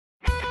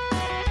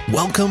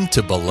Welcome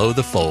to Below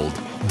the Fold,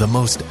 the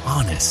most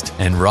honest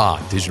and raw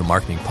digital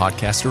marketing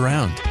podcast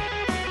around.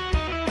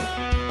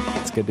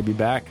 It's good to be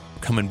back.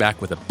 Coming back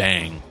with a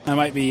bang. I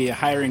might be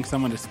hiring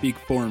someone to speak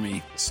for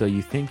me. So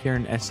you think you're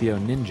an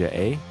SEO ninja,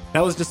 eh? That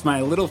was just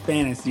my little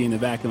fantasy in the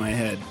back of my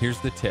head. Here's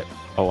the tip.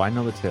 Oh, I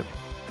know the tip.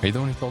 Are you the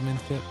one who told me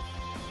the tip?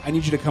 I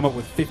need you to come up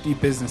with 50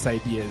 business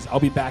ideas. I'll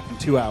be back in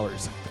 2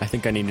 hours. I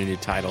think I need a new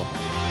title.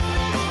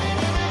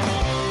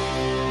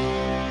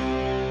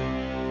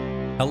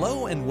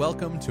 Hello and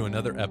welcome to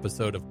another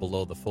episode of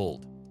Below the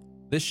Fold.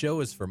 This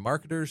show is for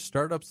marketers,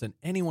 startups, and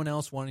anyone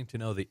else wanting to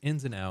know the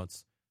ins and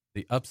outs,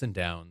 the ups and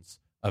downs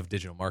of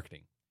digital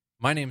marketing.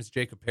 My name is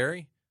Jacob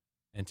Perry,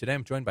 and today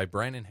I'm joined by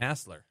Brandon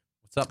Hassler.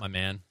 What's up, my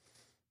man?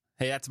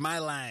 Hey, that's my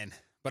line,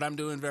 but I'm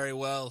doing very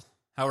well.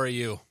 How are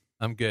you?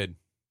 I'm good.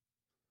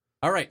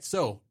 All right,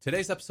 so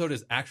today's episode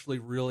is actually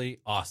really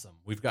awesome.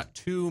 We've got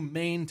two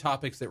main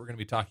topics that we're going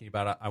to be talking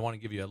about. I want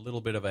to give you a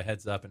little bit of a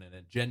heads up and an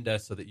agenda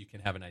so that you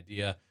can have an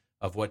idea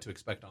of what to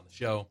expect on the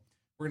show.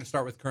 We're going to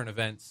start with current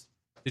events.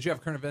 Did you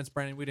have current events,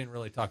 Brandon? We didn't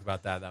really talk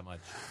about that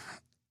much.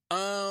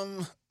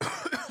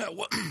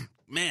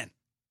 Man.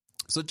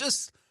 So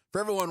just for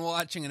everyone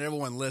watching and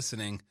everyone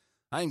listening,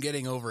 I'm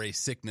getting over a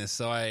sickness,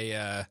 so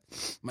I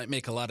might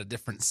make a lot of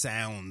different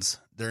sounds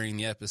during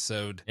the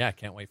episode. Yeah, I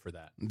can't wait for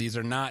that. These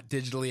are not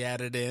digitally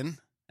added in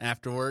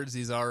afterwards.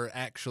 These are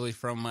actually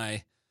from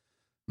my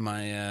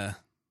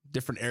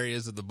different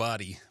areas of the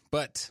body.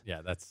 But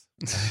yeah, that's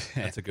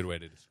a good way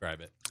to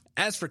describe it.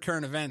 As for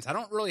current events, I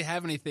don't really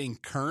have anything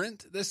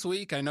current this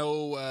week. I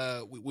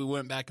know we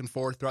went back and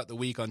forth throughout the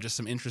week on just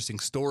some interesting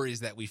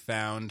stories that we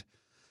found.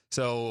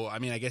 So, I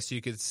mean, I guess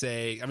you could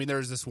say,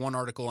 there's this one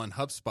article on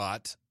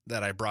HubSpot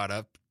that I brought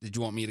up. Did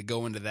you want me to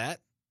go into that?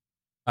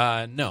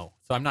 No.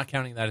 So I'm not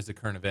counting that as a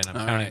current event.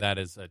 I'm counting that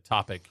as a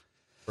topic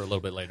for a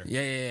little bit later.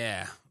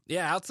 Yeah.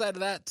 Outside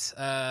of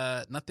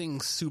that,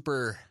 nothing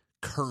super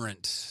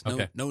current.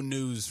 No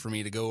news for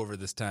me to go over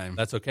this time.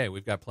 That's okay.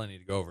 We've got plenty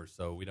to go over,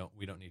 so we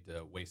don't need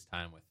to waste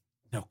time with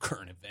no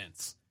current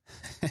events.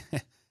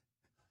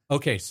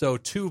 Okay, so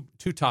two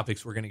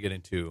topics we're going to get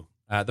into.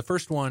 The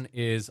first one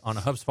is on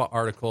a HubSpot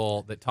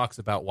article that talks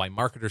about why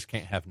marketers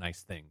can't have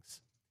nice things.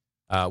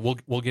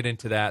 We'll get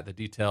into that, the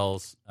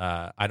details.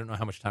 I don't know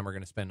how much time we're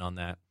going to spend on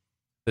that.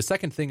 The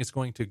second thing is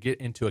going to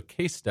get into a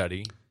case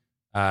study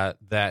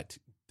that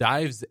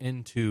dives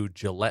into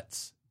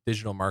Gillette's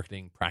digital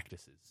marketing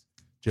practices.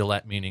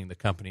 Gillette meaning the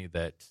company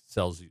that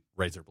sells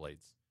razor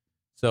blades.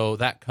 So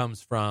that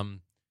comes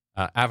from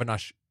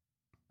Avinash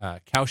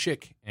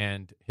Kaushik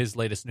and his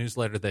latest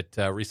newsletter that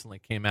recently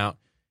came out.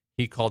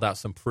 He called out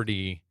some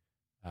pretty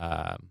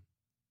kind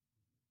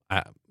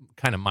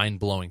of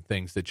mind-blowing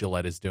things that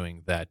Gillette is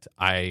doing that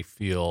I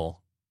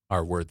feel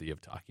are worthy of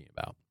talking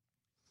about.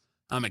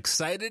 I'm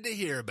excited to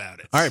hear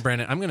about it. All right,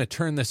 Brandon, I'm going to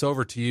turn this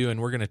over to you,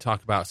 and we're going to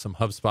talk about some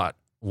HubSpot,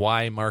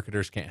 why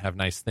marketers can't have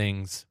nice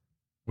things.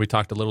 We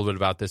talked a little bit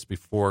about this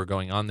before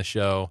going on the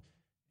show,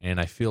 and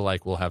I feel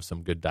like we'll have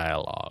some good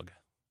dialogue.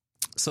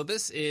 So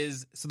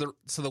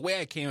the way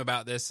I came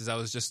about this is I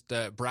was just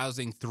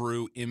browsing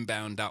through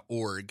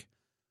inbound.org,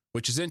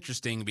 which is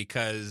interesting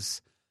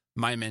because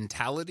my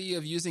mentality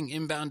of using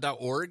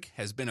inbound.org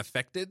has been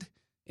affected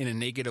in a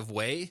negative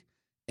way,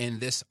 and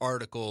this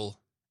article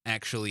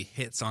actually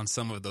hits on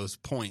some of those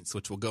points,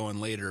 which we'll go in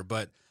later.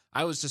 But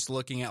I was just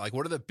looking at,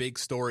 what are the big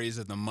stories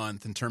of the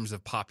month in terms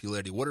of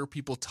popularity? What are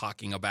people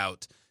talking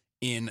about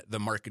in the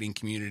marketing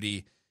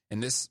community?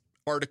 And this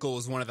article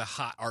was one of the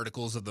hot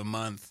articles of the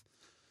month.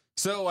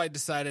 So I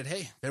decided,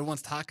 hey, if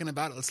everyone's talking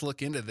about it, let's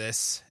look into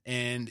this.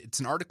 And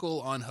it's an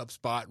article on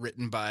HubSpot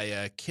written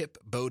by Kip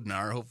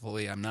Bodnar.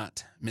 Hopefully I'm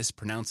not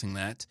mispronouncing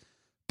that.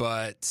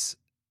 But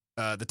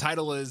the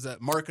title is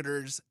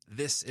Marketers,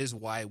 This is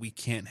Why We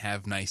Can't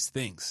Have Nice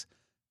Things.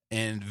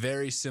 And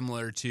very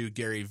similar to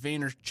Gary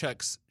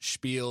Vaynerchuk's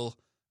spiel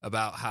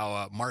about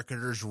how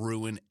marketers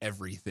ruin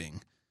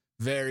everything.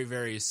 Very,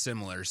 very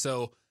similar.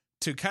 So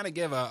to kind of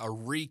give a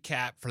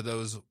recap for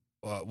those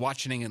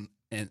watching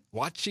and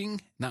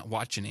watching, not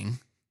watching.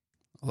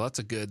 Well, that's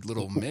a good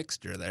little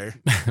mixture there.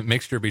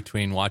 Mixture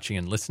between watching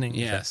and listening?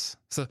 Yes.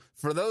 So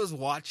for those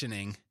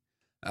watching,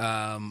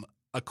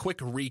 a quick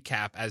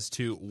recap as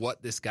to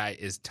what this guy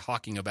is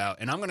talking about.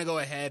 And I'm going to go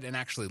ahead and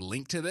actually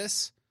link to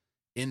this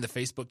in the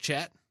Facebook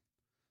chat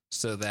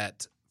so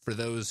that for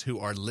those who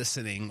are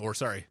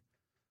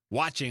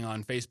watching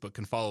on Facebook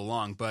can follow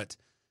along. But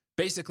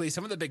basically,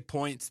 some of the big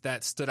points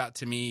that stood out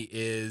to me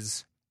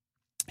is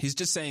he's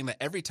just saying that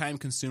every time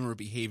consumer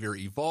behavior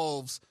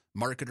evolves,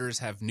 marketers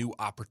have new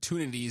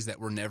opportunities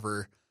that were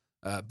never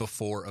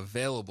before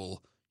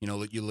available.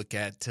 You look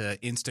at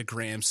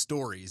Instagram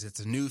stories.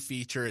 It's a new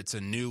feature. It's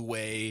a new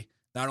way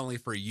not only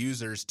for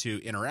users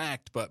to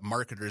interact, but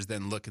marketers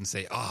then look and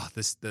say,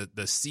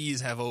 the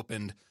seas have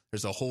opened.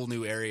 There's a whole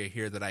new area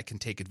here that I can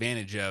take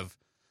advantage of.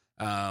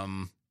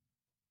 And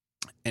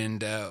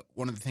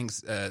one of the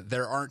things,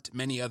 there aren't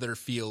many other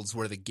fields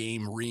where the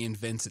game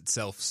reinvents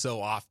itself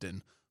so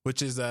often,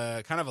 which is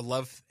kind of a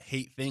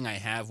love-hate thing I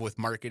have with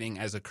marketing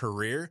as a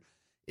career,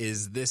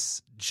 is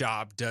this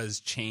job does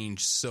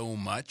change so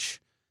much.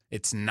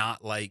 It's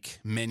not like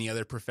many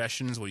other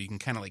professions where you can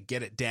kind of like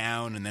get it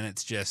down and then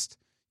it's just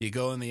you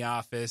go in the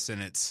office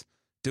and it's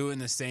doing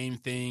the same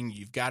thing.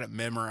 You've got it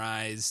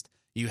memorized.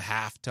 You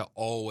have to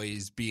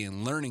always be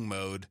in learning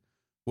mode,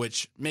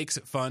 which makes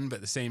it fun, but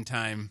at the same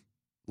time,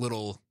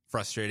 little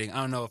frustrating.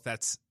 I don't know if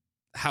that's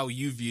how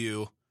you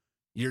view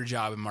your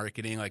job in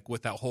marketing, like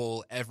with that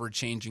whole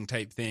ever-changing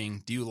type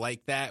thing. Do you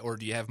like that, or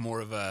do you have more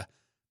of a,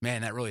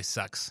 man, that really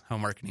sucks how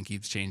marketing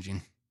keeps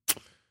changing?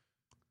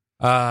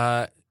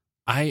 I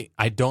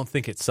don't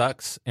think it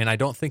sucks, and I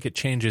don't think it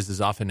changes as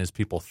often as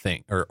people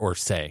think or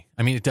say.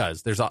 I mean, it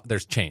does.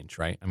 There's change,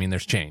 right? I mean,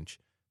 there's change,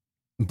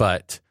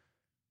 but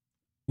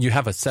you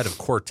have a set of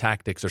core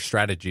tactics or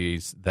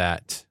strategies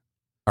that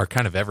are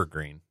kind of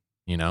evergreen.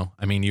 You know,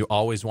 I mean, you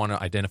always want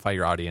to identify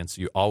your audience.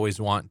 You always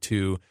want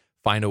to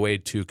find a way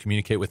to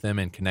communicate with them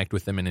and connect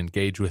with them and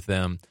engage with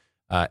them.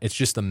 It's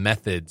just the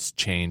methods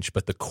change,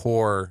 but the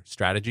core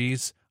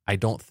strategies, I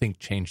don't think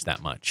change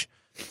that much.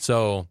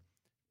 So,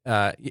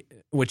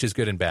 which is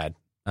good and bad.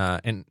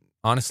 And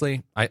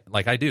honestly, I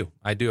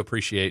do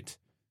appreciate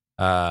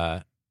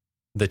I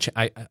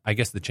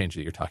guess the change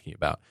that you're talking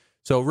about.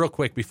 So real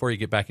quick, before you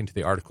get back into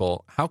the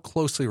article, how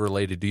closely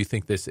related do you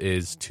think this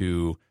is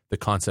to the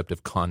concept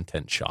of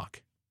content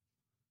shock?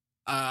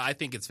 I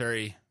think it's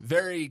very,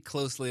 very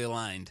closely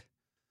aligned.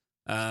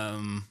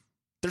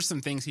 There's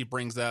some things he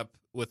brings up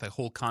with a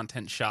whole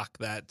content shock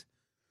that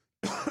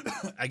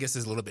I guess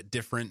is a little bit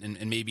different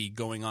and maybe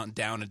going on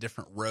down a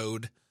different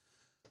road.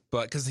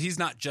 But because he's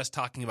not just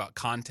talking about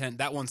content,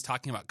 that one's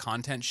talking about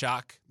content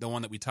shock, the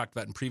one that we talked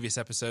about in previous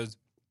episodes.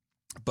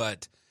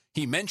 But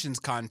he mentions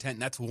content,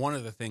 and that's one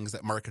of the things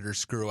that marketers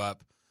screw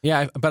up.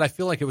 Yeah, but I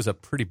feel like it was a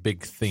pretty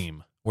big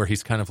theme where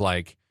he's kind of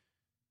like,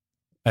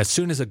 as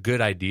soon as a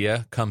good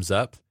idea comes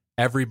up,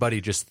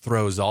 everybody just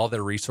throws all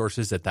their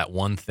resources at that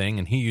one thing.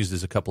 And he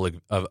uses a couple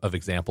of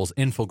examples.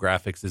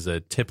 Infographics is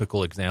a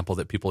typical example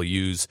that people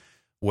use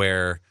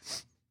where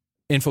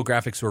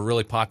infographics were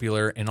really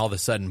popular and all of a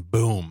sudden,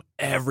 boom,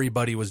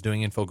 everybody was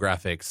doing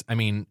infographics. I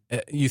mean,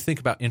 you think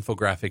about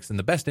infographics, and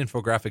the best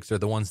infographics are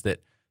the ones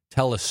that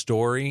tell a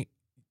story,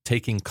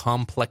 taking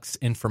complex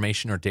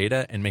information or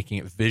data and making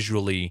it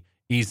visually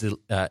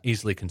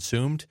easily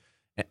consumed.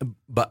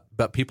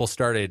 But people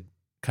started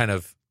kind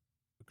of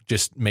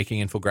just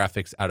making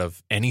infographics out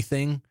of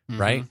anything,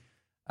 right?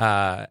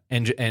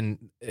 And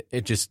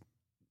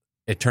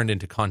it turned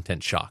into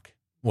content shock.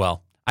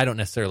 Well, I don't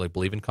necessarily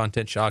believe in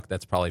content shock.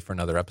 That's probably for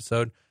another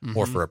episode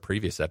or for a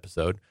previous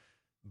episode.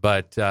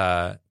 But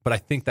I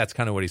think that's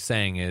kind of what he's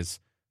saying is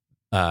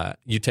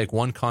you take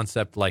one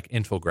concept like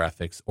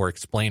infographics or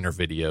explainer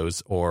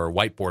videos or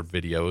whiteboard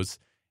videos,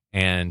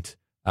 and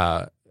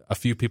a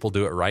few people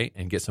do it right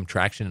and get some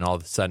traction, and all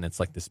of a sudden it's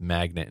like this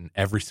magnet, and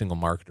every single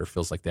marketer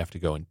feels like they have to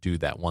go and do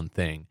that one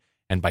thing.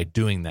 And by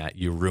doing that,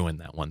 you ruin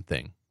that one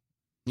thing.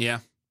 Yeah.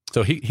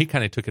 So he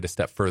kind of took it a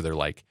step further.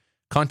 Like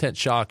content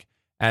shock,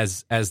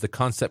 as the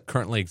concept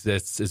currently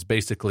exists, is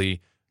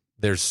basically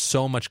there's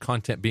so much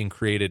content being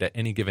created at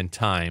any given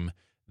time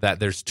that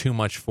there's too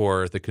much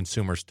for the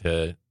consumers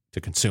to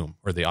consume,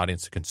 or the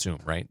audience to consume,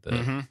 right?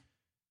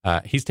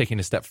 He's taking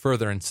a step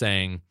further and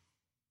saying,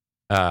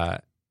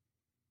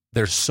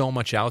 there's so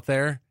much out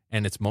there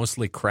and it's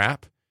mostly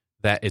crap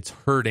that it's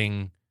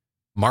hurting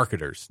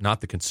marketers,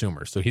 not the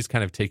consumers. So he's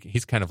kind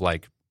of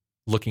like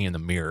looking in the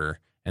mirror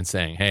and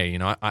saying, hey, you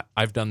know,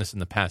 I've done this in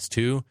the past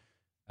too.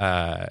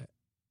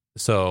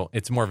 So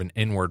it's more of an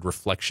inward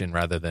reflection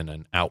rather than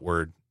an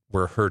outward,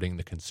 we're hurting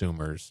the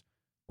consumers,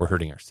 we're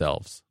hurting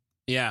ourselves.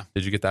 Yeah.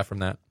 Did you get that from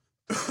that?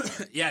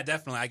 Yeah,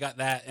 definitely. I got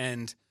that.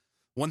 And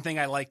one thing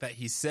I like that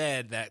he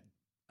said that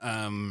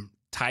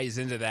ties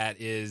into that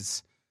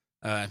is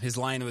his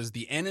line was,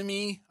 the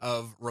enemy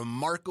of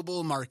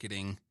remarkable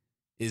marketing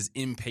is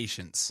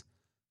impatience,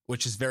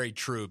 which is very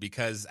true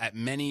because at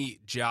many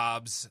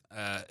jobs,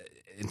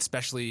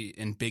 especially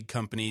in big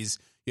companies,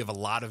 you have a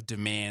lot of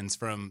demands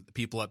from the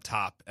people up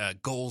top.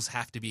 Goals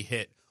have to be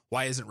hit.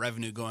 Why isn't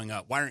revenue going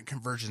up? Why aren't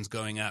conversions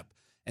going up?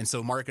 And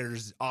so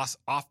marketers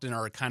often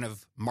are kind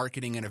of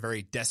marketing in a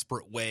very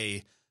desperate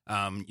way,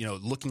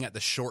 looking at the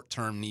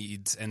short-term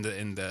needs and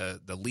the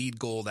lead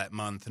goal that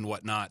month and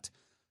whatnot.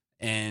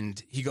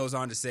 And he goes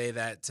on to say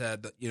that,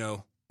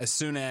 as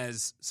soon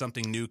as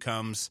something new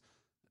comes,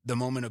 the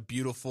moment a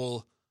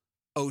beautiful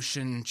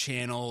ocean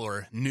channel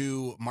or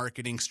new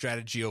marketing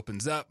strategy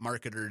opens up,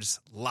 marketers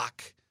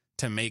flock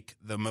to make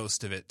the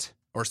most of it.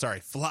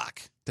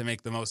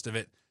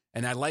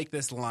 And I like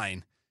this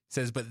line. It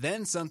says, but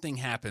then something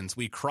happens.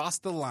 We cross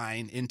the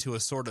line into a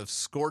sort of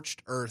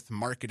scorched earth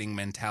marketing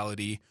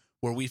mentality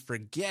where we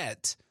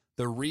forget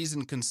the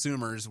reason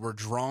consumers were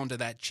drawn to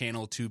that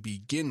channel to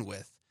begin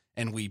with,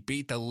 and we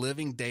beat the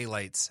living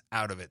daylights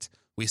out of it.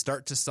 We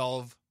start to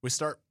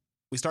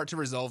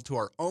resolve to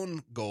our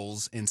own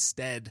goals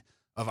instead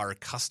of our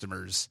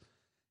customers.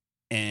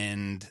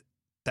 And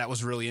that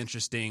was really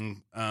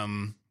interesting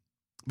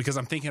because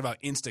I'm thinking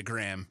about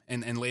Instagram.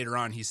 And later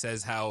on, he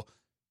says how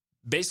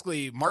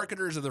basically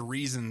marketers are the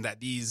reason that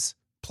these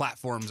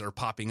platforms are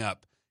popping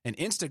up. And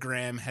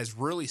Instagram has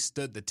really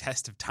stood the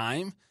test of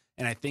time.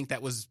 And I think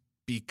that was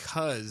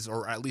because,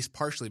 or at least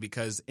partially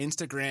because,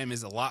 Instagram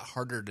is a lot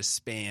harder to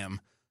spam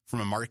from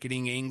a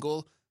marketing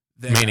angle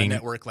than a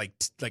network like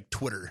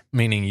Twitter.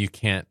 Meaning you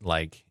can't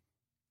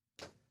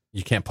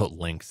put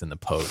links in the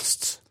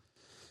posts.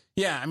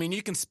 Yeah, I mean,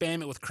 you can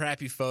spam it with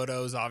crappy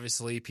photos,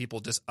 obviously, people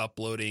just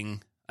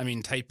uploading. I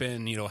mean, type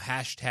in,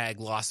 hashtag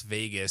Las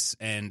Vegas,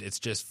 and it's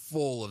just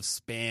full of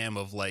spam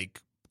of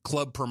like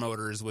club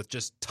promoters with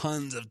just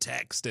tons of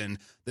text and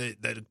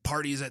the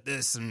parties at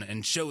this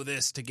and show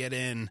this to get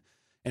in.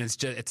 And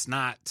it's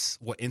not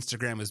what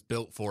Instagram is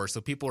built for.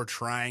 So people are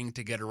trying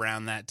to get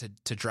around that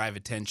to drive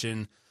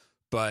attention.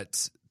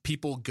 But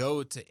people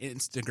go to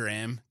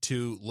Instagram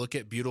to look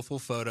at beautiful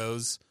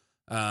photos,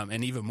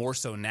 and even more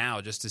so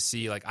now, just to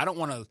see, like, I don't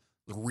want to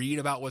read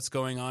about what's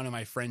going on in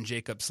my friend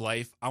Jacob's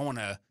life. I want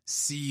to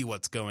see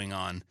what's going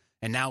on.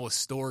 And now with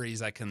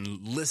stories, I can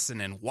listen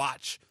and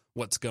watch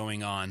what's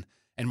going on.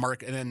 And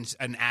then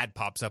an ad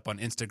pops up on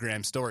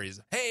Instagram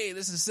stories. Hey,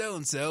 this is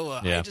so-and-so.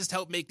 I just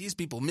helped make these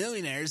people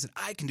millionaires, and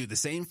I can do the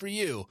same for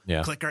you.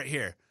 Yeah. Click right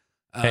here.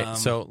 Hey,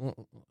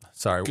 so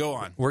sorry. Go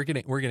on. We're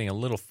getting a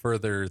little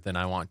further than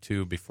I want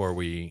to before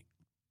we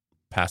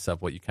pass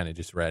up what you kind of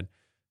just read.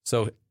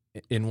 So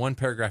in one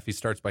paragraph, he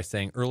starts by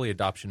saying early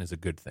adoption is a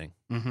good thing.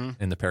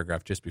 In the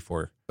paragraph just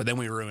before. But then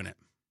we ruin it.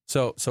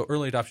 So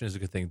early adoption is a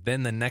good thing.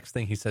 Then the next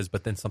thing he says,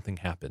 but then something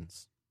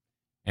happens.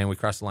 And we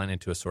cross the line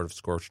into a sort of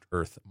scorched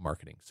earth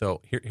marketing.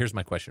 So here's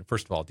my question.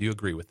 First of all, do you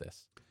agree with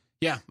this?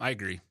 Yeah, I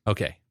agree.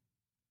 Okay.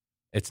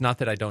 It's not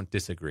that I don't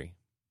disagree.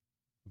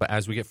 But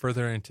as we get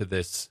further into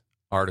this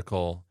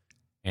article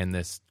and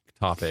this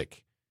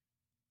topic,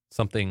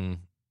 something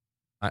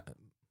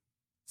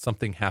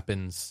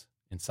happens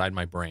inside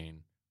my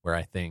brain where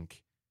I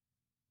think,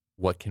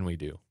 what can we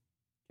do?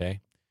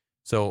 Okay.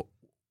 So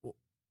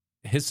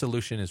his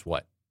solution is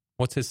what?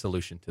 What's his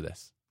solution to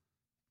this?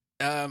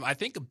 I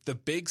think the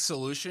big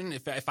solution,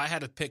 if I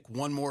had to pick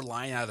one more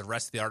line out of the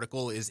rest of the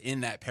article, is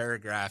in that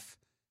paragraph,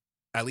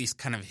 at least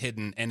kind of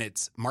hidden. And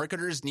it's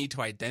marketers need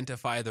to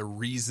identify the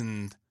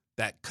reason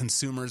that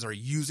consumers are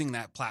using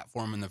that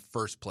platform in the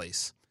first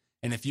place.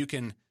 And if you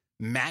can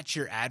match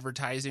your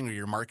advertising or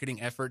your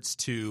marketing efforts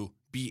to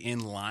be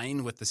in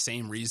line with the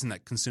same reason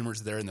that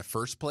consumers are there in the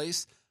first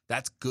place,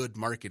 that's good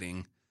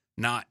marketing,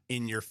 not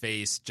in your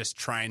face, just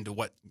trying to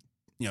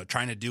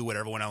do what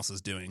everyone else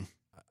is doing.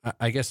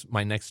 I guess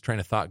my next train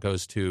of thought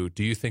goes to,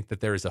 do you think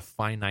that there is a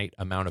finite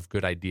amount of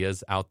good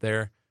ideas out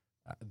there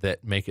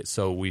that make it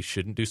so we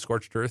shouldn't do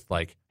scorched earth?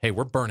 Like, hey,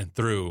 we're burning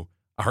through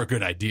our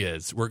good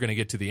ideas. We're going to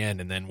get to the end,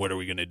 and then what are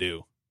we going to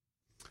do?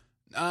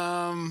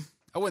 I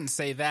wouldn't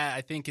say that.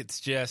 I think it's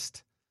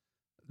just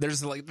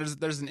there's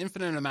an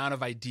infinite amount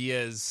of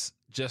ideas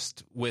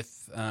just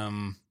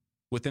within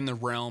the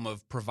realm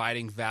of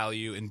providing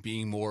value and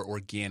being more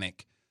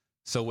organic.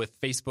 So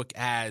with Facebook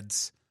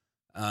ads,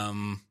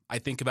 I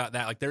think about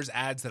that. Like, there's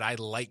ads that I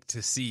like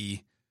to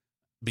see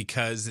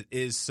because it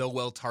is so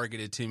well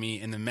targeted to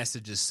me and the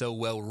message is so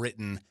well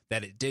written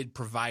that it did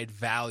provide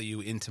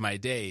value into my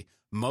day.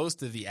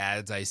 Most of the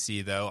ads I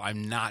see, though,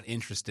 I'm not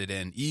interested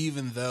in,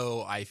 even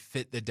though I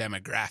fit the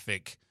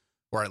demographic,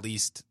 or at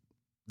least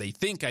they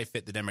think I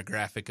fit the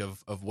demographic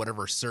of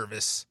whatever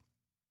service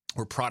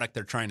or product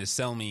they're trying to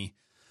sell me.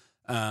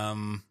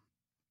 But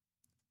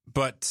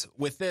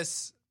with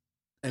this,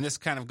 and this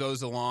kind of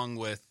goes along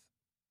with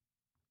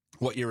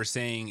what you were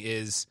saying,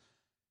 is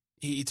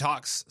he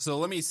talks. So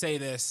let me say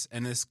this,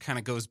 and this kind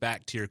of goes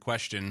back to your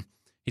question.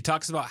 He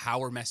talks about how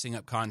we're messing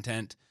up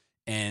content,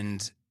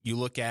 and you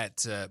look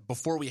at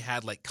before we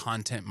had like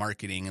content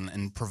marketing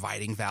and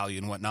providing value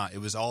and whatnot, it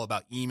was all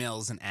about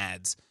emails and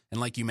ads.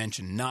 And like you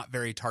mentioned, not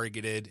very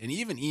targeted. And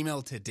even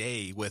email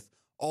today, with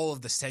all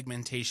of the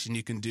segmentation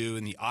you can do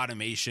and the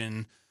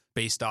automation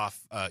based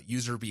off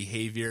user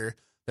behavior,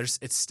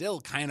 it's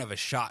still kind of a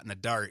shot in the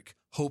dark,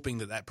 hoping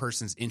that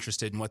person's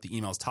interested in what the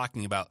email is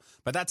talking about.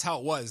 But that's how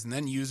it was. And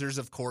then users,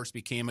 of course,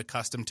 became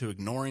accustomed to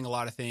ignoring a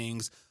lot of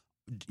things.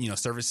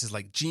 Services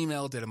like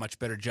Gmail did a much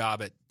better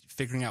job at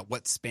figuring out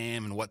what's spam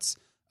and what's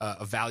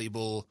a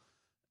valuable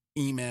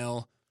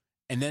email.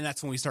 And then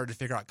that's when we started to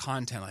figure out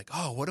content like,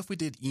 oh, what if we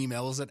did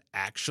emails that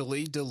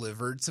actually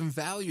delivered some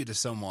value to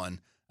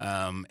someone?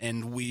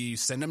 And we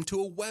send them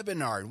to a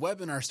webinar, and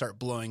webinars start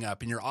blowing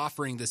up, and you're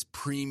offering this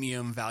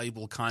premium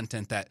valuable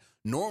content that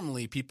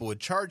normally people would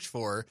charge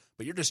for,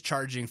 but you're just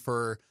charging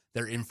for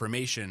their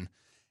information.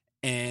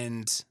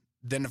 And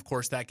then, of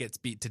course, that gets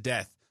beat to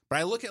death. But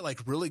I look at like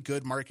really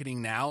good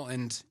marketing now,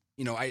 and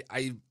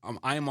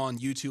I'm on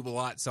YouTube a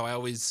lot, so I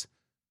always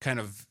kind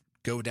of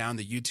go down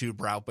the YouTube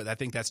route, but I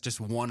think that's just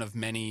one of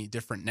many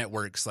different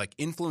networks. Like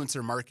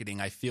influencer marketing,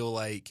 I feel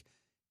like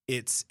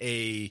it's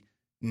a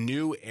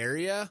new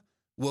area.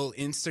 Will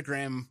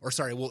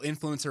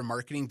influencer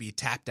marketing be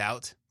tapped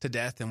out to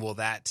death, and will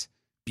that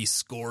be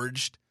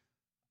scourged?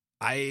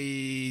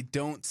 I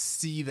don't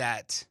see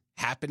that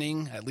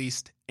happening, at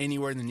least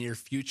anywhere in the near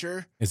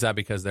future. Is that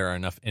because there are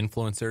enough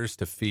influencers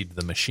to feed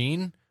the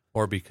machine,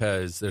 or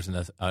because there's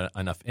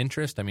enough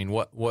interest? I mean,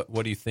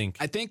 what do you think?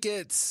 I think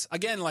it's,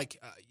 again,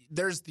 like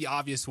there's the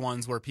obvious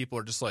ones where people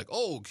are just like,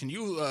 oh, can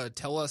you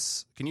tell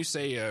us, can you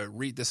say,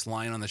 read this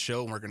line on the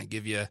show and we're going to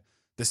give you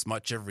this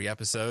much every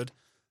episode?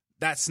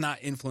 That's not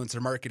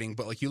influencer marketing,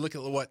 but like you look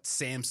at what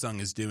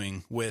Samsung is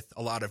doing with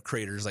a lot of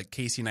creators like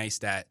Casey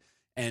Neistat,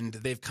 and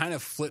they've kind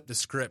of flipped the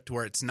script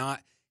where it's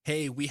not,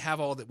 hey, we have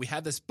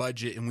this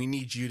budget and we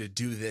need you to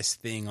do this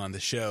thing on the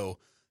show.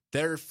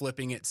 They're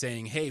flipping it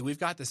saying, hey, we've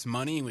got this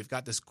money and we've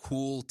got this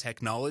cool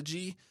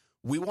technology.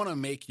 We want to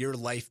make your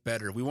life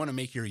better. We want to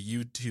make your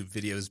YouTube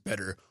videos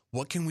better.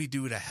 What can we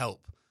do to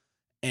help?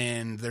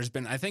 And there's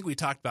been, I think we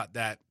talked about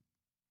that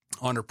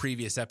on a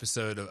previous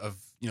episode of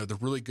the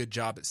really good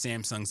job that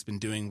Samsung's been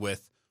doing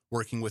with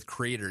working with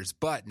creators.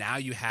 But now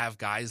you have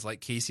guys like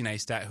Casey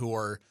Neistat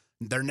who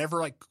they're never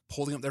like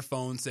holding up their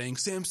phone saying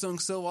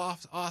Samsung's so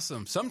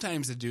awesome.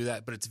 Sometimes they do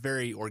that, but it's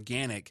very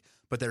organic.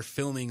 But they're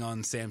filming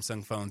on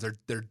Samsung phones.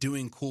 They're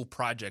doing cool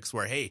projects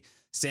where, hey,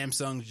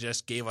 Samsung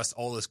just gave us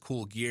all this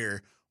cool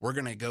gear. We're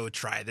gonna go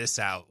try this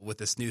out with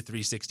this new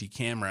 360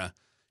 camera,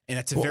 and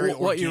it's a very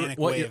organic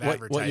way of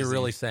advertising. What you're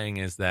really saying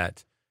is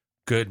that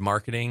good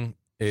marketing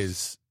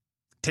takes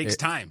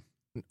time.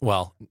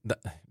 Well,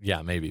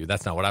 yeah, maybe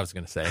that's not what I was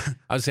going to say.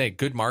 I would say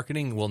good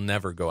marketing will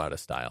never go out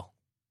of style.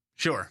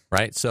 Sure.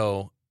 Right.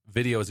 So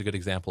video is a good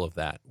example of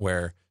that,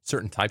 where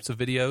certain types of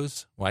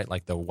videos, right,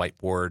 like the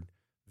whiteboard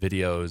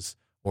videos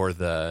or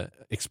the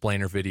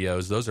explainer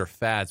videos, those are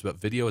fads, but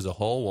video as a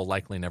whole will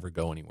likely never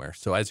go anywhere.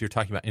 So as you're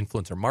talking about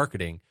influencer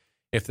marketing,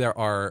 if there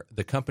are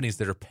the companies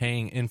that are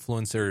paying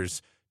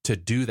influencers to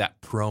do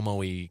that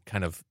promo-y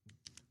kind of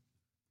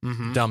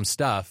dumb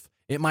stuff,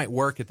 it might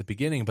work at the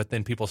beginning, but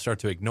then people start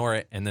to ignore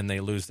it, and then they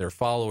lose their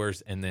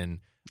followers, and then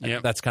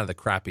that's kind of the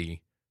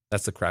crappy.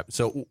 That's the crap.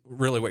 So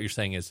really, what you're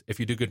saying is, if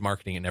you do good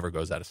marketing, it never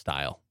goes out of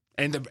style.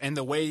 And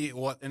the way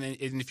and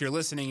if you're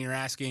listening, you're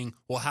asking,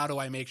 well, how do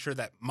I make sure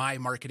that my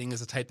marketing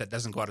is a type that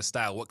doesn't go out of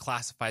style? What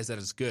classifies that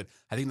as good?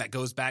 I think that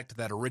goes back to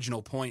that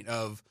original point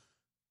of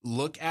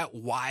look at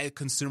why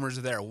consumers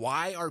are there.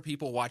 Why are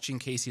people watching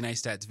Casey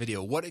Neistat's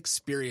video? What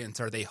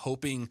experience are they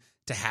hoping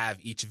to have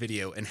each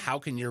video? And how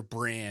can your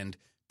brand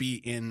be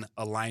in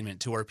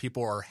alignment to where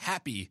people are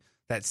happy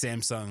that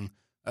Samsung,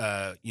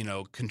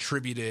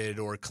 contributed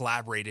or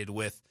collaborated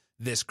with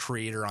this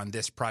creator on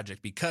this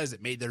project because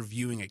it made their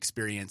viewing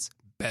experience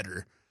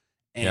better.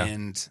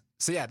 And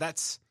so,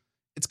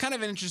 it's kind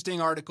of an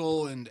interesting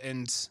article. And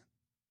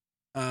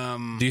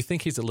do you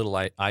think he's a little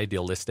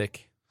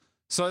idealistic?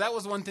 So that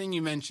was one thing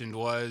you mentioned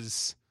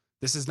was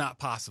this is not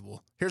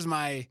possible. Here's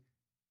my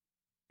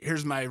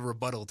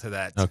rebuttal to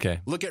that.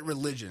 Okay. Look at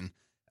religion.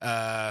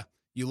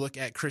 You look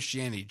at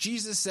Christianity.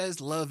 Jesus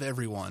says, love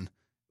everyone.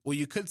 Well,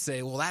 you could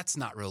say, well, that's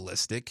not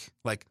realistic.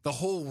 Like the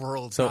whole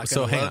world's not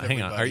going to love everybody.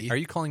 Hang on. Are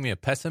you calling me a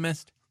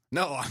pessimist?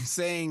 No, I'm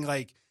saying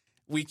like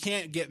we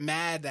can't get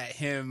mad at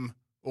him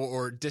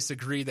or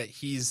disagree that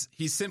he's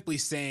simply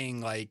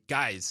saying like,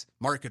 guys,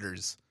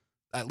 marketers,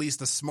 at least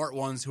the smart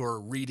ones who are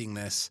reading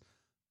this,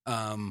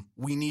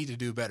 we need to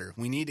do better.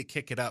 We need to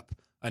kick it up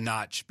a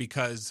notch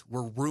because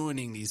we're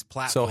ruining these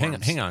platforms. So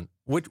hang on.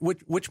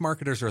 Which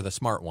marketers are the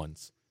smart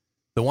ones?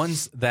 The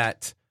ones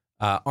that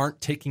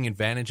aren't taking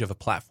advantage of a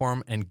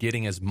platform and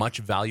getting as much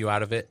value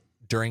out of it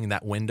during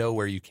that window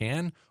where you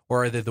can?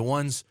 Or are they the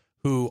ones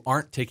who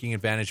aren't taking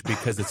advantage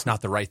because it's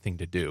not the right thing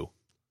to do?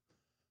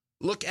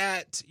 Look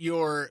at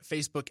your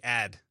Facebook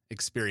ad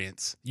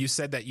experience. You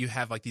said that you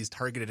have like these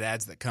targeted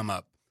ads that come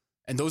up,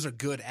 and those are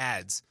good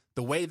ads.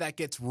 The way that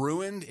gets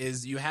ruined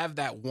is you have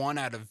that 1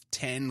 out of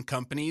 10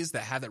 companies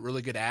that have that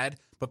really good ad,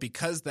 but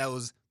because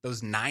those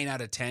 9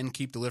 out of 10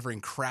 keep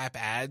delivering crap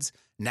ads,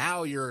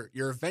 now you're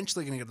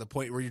eventually going to get to the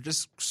point where you're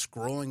just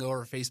scrolling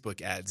over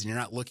Facebook ads and you're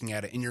not looking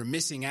at it, and you're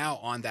missing out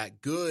on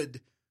that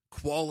good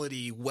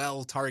quality,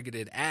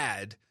 well-targeted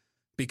ad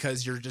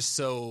because you're just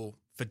so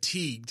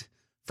fatigued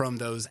from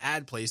those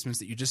ad placements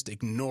that you just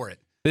ignore it.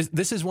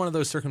 This is one of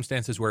those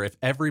circumstances where if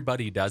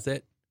everybody does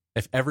it,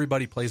 if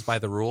everybody plays by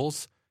the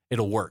rules,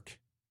 it'll work.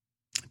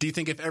 Do you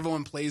think if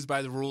everyone plays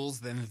by the rules,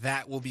 then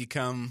that will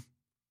become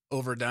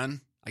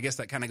overdone? I guess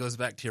that kind of goes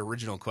back to your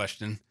original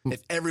question.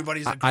 If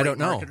everybody's a great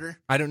marketer?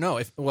 I don't know.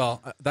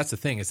 That's the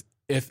thing is,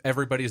 if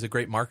everybody is a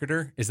great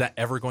marketer, is that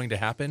ever going to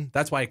happen?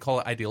 That's why I call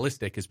it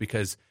idealistic, is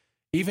because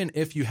even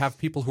if you have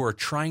people who are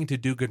trying to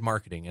do good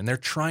marketing and they're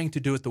trying to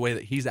do it the way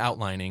that he's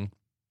outlining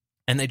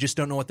and they just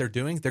don't know what they're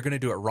doing, they're going to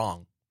do it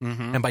wrong.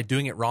 Mm-hmm. And by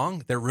doing it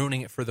wrong, they're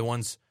ruining it for the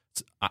ones...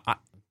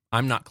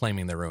 I'm not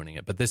claiming they're ruining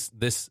it, but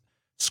this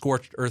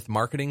scorched earth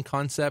marketing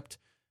concept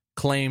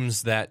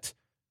claims that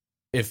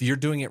if you're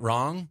doing it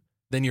wrong,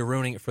 then you're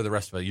ruining it for the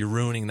rest of it. You're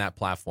ruining that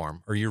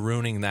platform or you're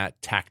ruining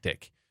that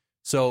tactic.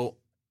 So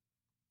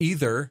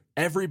either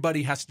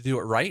everybody has to do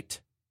it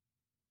right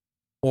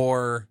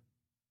or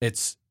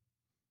it's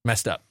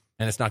messed up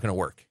and it's not going to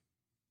work.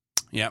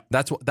 Yeah.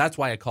 That's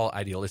why I call it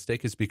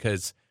idealistic, is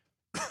because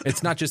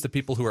it's not just the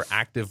people who are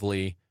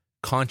actively,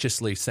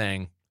 consciously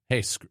saying,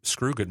 hey,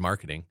 screw good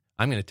marketing.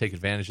 I'm going to take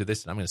advantage of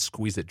this and I'm going to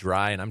squeeze it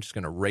dry and I'm just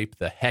going to rape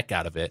the heck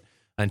out of it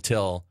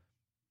until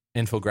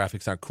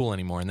infographics aren't cool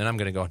anymore. And then I'm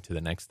going to go into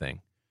the next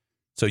thing.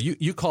 So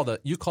you call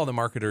the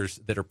marketers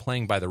that are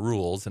playing by the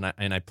rules, and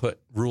I put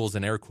rules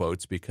in air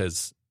quotes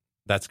because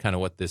that's kind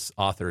of what this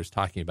author is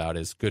talking about.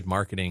 Is good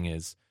marketing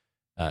is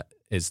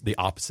the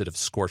opposite of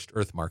scorched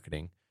earth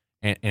marketing,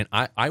 and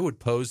I would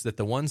pose that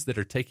the ones that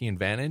are taking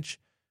advantage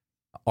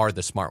are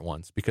the smart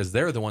ones because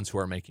they're the ones who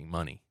are making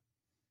money.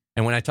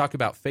 And when I talk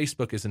about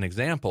Facebook as an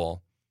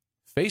example,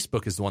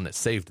 Facebook is the one that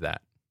saved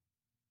that.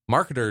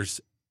 Marketers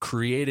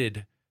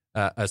created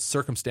a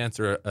circumstance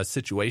or a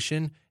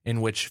situation in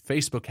which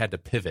Facebook had to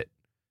pivot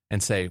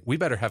and say, we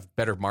better have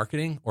better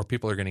marketing or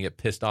people are going to get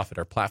pissed off at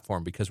our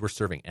platform because we're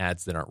serving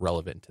ads that aren't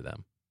relevant to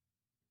them.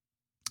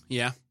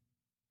 Yeah.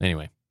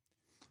 Anyway,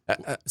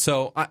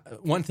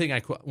 one thing I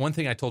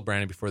told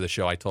Brandon before the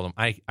show, I told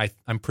him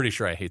I'm pretty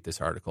sure I hate this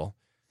article.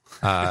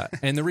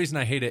 And the reason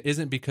I hate it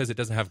isn't because it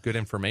doesn't have good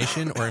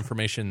information or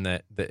information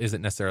that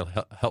isn't necessarily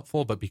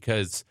helpful, but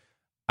because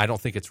I don't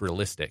think it's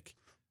realistic.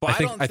 But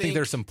I think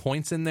there's some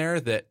points in there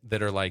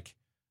that are like,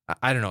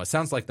 I don't know. It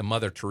sounds like the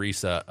Mother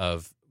Teresa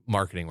of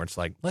marketing, where it's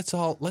like, let's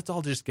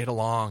all just get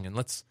along and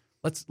let's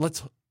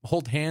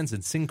hold hands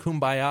and sing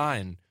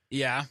Kumbaya. And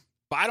yeah,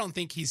 but I don't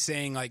think he's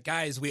saying like,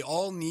 guys, we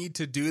all need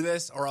to do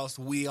this or else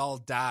we all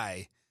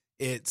die.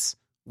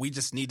 We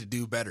just need to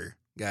do better,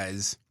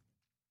 guys.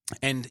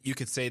 And you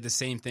could say the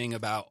same thing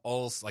about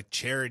all like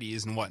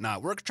charities and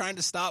whatnot. We're trying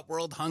to stop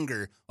world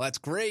hunger. Well, that's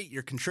great.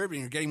 You're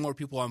contributing. You're getting more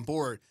people on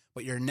board.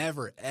 But you're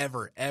never,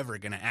 ever, ever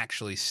going to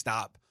actually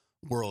stop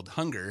world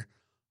hunger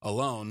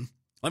alone.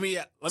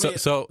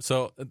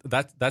 So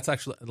that's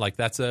actually like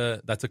that's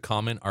a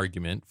common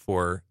argument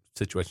for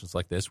situations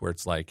like this where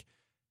it's like,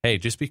 hey,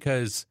 just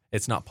because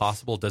it's not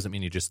possible doesn't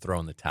mean you just throw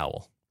in the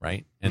towel,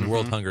 right? And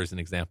world hunger is an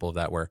example of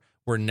that, where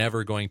we're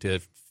never going to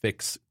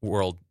fix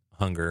world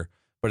hunger,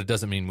 but it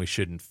doesn't mean we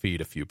shouldn't feed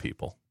a few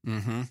people.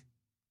 Mm-hmm.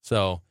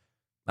 So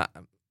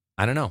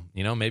I don't know.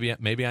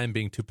 Maybe I'm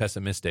being too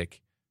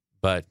pessimistic.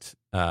 But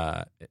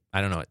I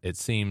don't know. It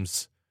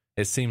seems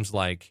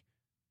like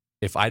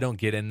if I don't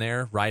get in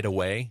there right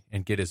away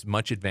and get as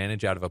much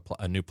advantage out of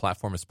a new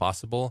platform as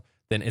possible,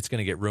 then it's going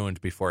to get ruined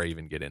before I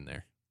even get in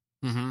there.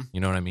 Mm-hmm. You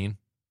know what I mean?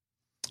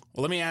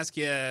 Well, let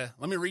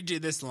me read you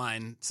this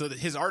line. So that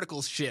his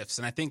article shifts,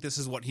 and I think this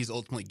is what he's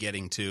ultimately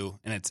getting to,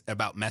 and it's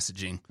about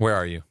messaging. Where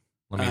are you?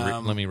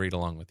 Let me read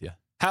along with you.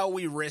 How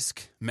we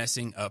risk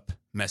messing up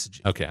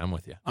messaging. Okay, I'm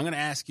with you. I'm going to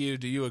ask you,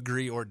 do you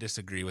agree or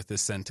disagree with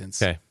this sentence?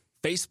 Okay.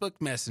 Facebook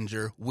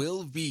Messenger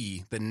will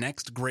be the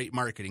next great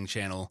marketing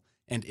channel,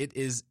 and it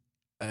is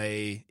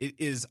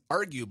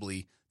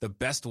arguably the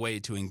best way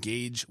to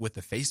engage with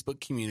the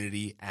Facebook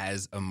community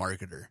as a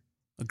marketer.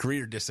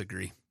 Agree or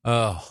disagree?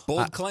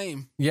 Bold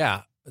claim.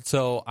 Yeah.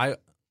 So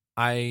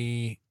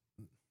I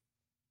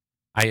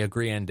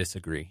agree and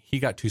disagree. He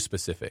got too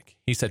specific.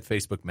 He said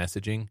Facebook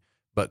messaging,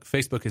 but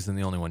Facebook isn't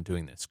the only one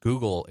doing this.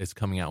 Google is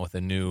coming out with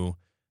a new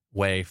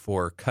way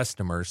for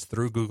customers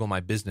through Google My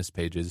Business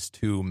pages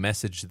to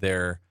message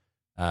their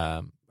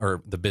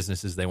or the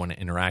businesses they want to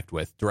interact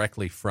with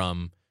directly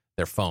from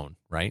their phone,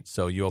 right?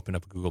 So you open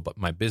up a Google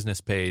My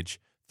Business page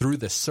through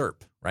the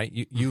SERP, right?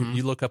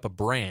 You look up a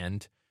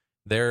brand,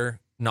 their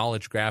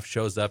knowledge graph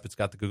shows up. It's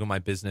got the Google My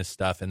Business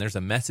stuff, and there's a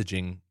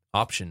messaging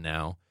option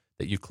now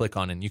that you click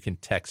on, and you can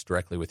text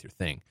directly with your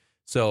thing.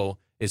 So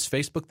is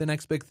Facebook the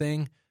next big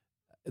thing?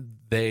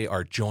 They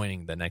are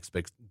joining the next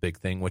big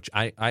thing, which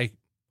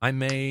I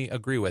may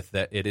agree with,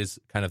 that it is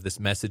kind of this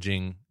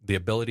messaging, the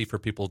ability for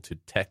people to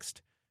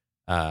text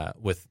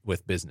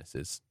with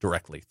businesses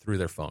directly through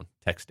their phone,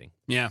 texting.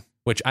 Yeah.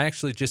 Which I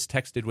actually just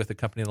texted with a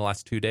company in the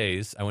last 2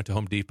 days. I went to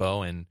Home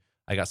Depot and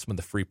I got some of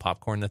the free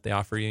popcorn that they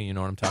offer you. You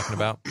know what I'm talking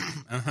about?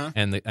 Uh-huh.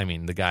 And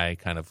the guy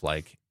kind of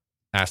like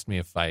asked me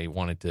if I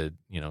wanted to,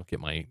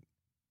 get my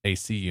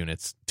AC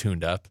units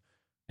tuned up.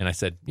 And I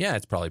said, yeah,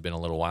 it's probably been a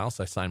little while.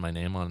 So I signed my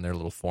name on their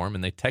little form,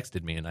 and they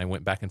texted me, and I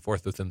went back and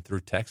forth with them through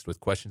text with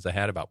questions I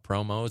had about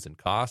promos and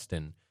cost,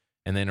 and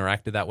they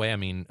interacted that way. I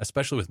mean,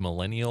 especially with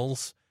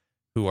millennials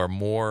who are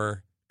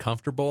more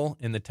comfortable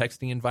in the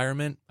texting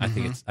environment, I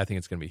think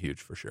it's going to be huge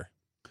for sure.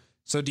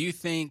 So do you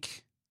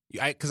think,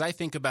 because I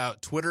think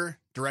about Twitter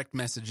direct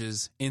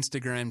messages,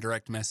 Instagram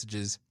direct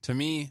messages, to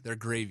me, they're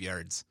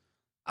graveyards.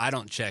 I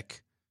don't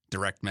check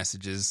direct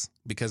messages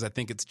because I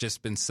think it's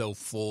just been so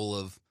full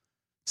of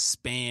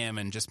spam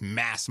and just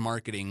mass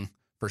marketing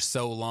for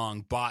so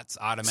long. Bots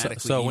automatically.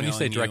 So when you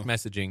say direct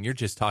messaging, you're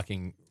just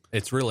talking,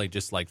 it's really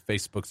just like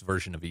Facebook's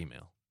version of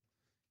email.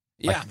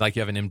 Yeah. Like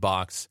you have an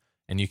inbox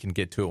and you can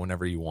get to it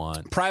whenever you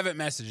want. Private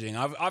messaging.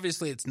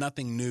 Obviously, it's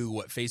nothing new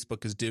what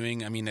Facebook is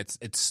doing. I mean, it's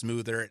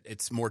smoother.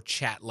 It's more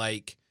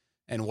chat-like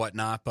and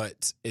whatnot,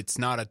 but it's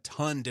not a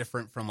ton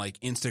different from like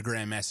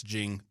Instagram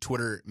messaging,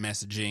 Twitter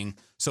messaging.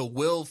 So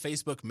will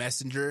Facebook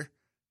Messenger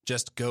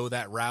just go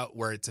that route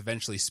where it's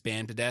eventually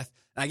spammed to death?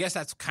 And I guess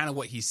that's kind of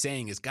what he's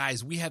saying is,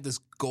 guys, we have this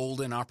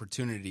golden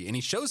opportunity. And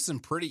he shows some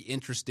pretty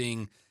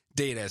interesting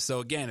data. So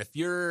again, if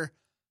you're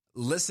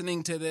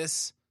listening to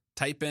this,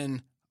 type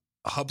in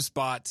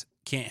HubSpot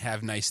can't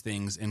have nice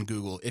things in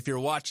Google. If you're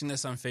watching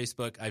this on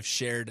Facebook, I've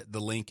shared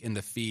the link in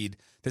the feed.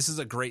 This is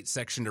a great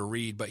section to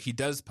read, but he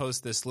does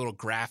post this little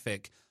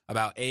graphic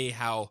about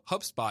how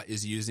HubSpot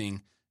is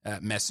using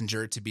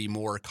Messenger to be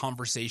more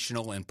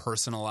conversational and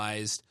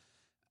personalized,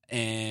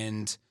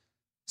 and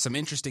some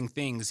interesting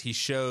things. He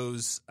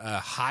shows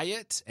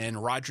Hyatt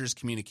and Rogers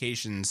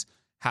Communications,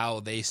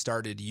 how they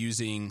started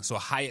using. So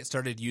Hyatt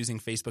started using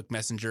Facebook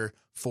Messenger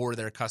for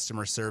their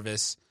customer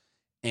service.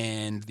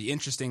 And the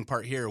interesting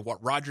part here,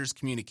 what Rogers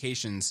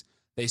Communications,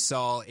 they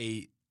saw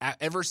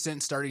ever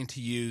since starting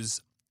to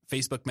use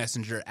Facebook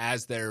Messenger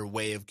as their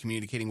way of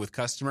communicating with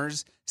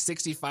customers,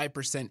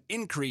 65%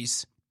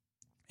 increase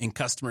in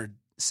customer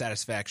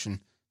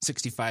satisfaction,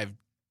 65%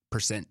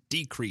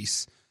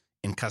 decrease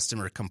in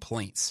customer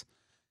complaints.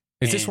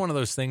 Is this one of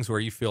those things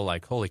where you feel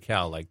like, holy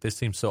cow, like this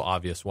seems so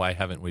obvious. Why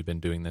haven't we been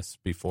doing this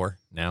before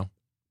now?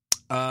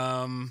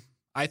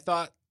 I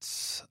thought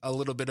a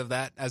little bit of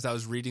that as I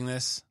was reading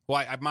this.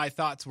 Well, my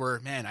thoughts were,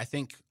 man, I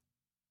think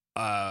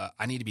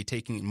I need to be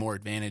taking more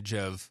advantage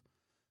of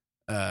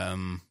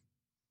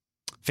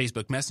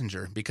Facebook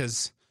Messenger,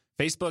 because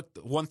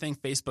one thing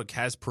Facebook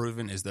has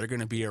proven is they're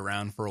going to be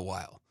around for a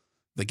while.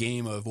 The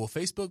game of, will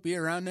Facebook be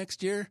around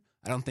next year?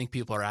 I don't think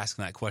people are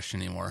asking that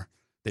question anymore.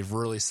 They've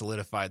really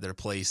solidified their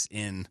place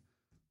in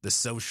the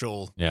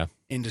social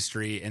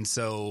industry. And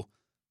so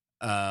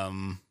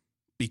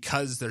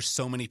because there's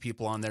so many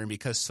people on there, and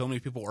because so many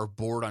people are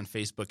bored on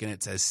Facebook and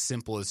it's as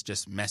simple as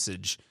just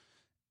message,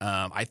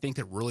 I think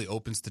it really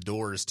opens the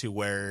doors to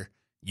where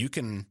you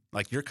can,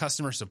 like, your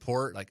customer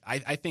support. Like,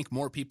 I think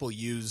more people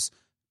use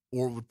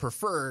or would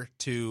prefer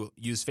to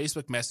use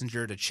Facebook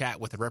Messenger to chat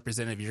with a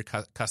representative of your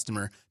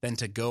customer than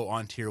to go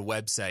onto your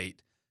website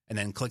and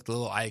then click the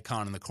little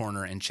icon in the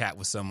corner and chat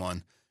with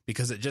someone,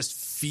 because it just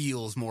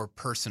feels more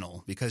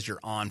personal because you're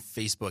on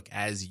Facebook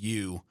as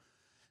you.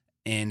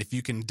 And if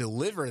you can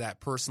deliver that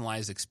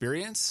personalized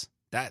experience,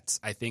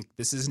 I think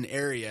this is an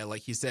area,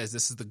 like he says,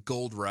 this is the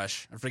gold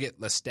rush. I forget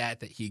the stat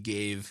that he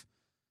gave.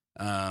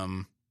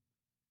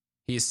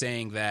 He is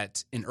saying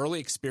that in early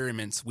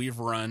experiments we've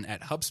run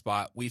at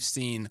HubSpot, we've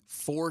seen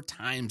 4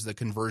 times the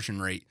conversion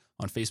rate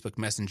on Facebook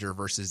Messenger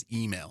versus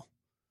email.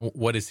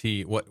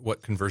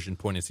 What conversion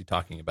point is he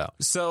talking about?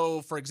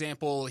 So, for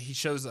example, he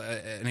shows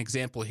an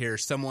example here.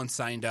 Someone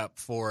signed up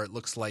for, it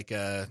looks like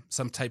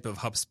some type of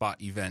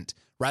HubSpot event.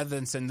 Rather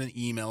than send an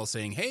email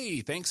saying, hey,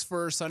 thanks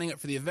for signing up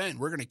for the event,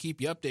 we're going to keep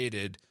you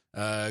updated.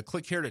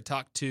 Click here to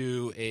talk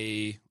to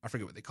I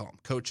forget what they call them,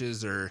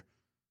 coaches or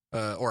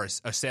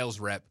a sales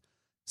rep.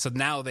 So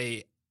now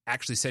they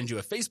actually send you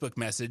a Facebook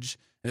message.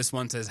 And this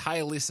one says, hi,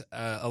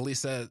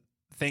 Elisa,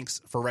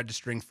 thanks for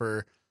registering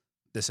for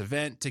this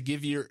event. To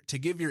give your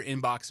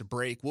inbox a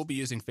break, we'll be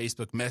using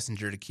Facebook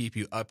Messenger to keep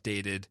you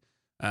updated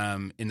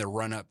in the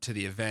run up to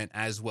the event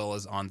as well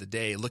as on the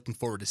day. Looking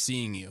forward to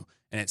seeing you.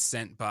 And it's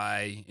sent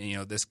by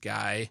this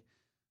guy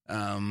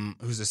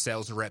who's a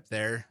sales rep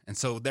there. And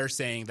so they're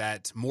saying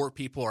that more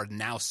people are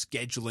now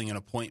scheduling an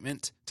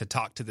appointment to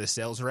talk to the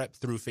sales rep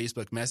through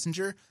Facebook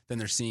Messenger than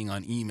they're seeing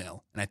on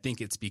email. And I think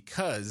it's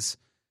because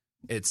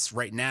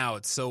right now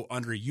it's so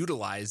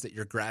underutilized that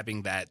you're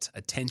grabbing that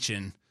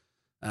attention.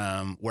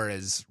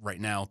 Whereas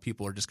right now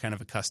people are just kind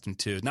of accustomed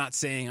to, not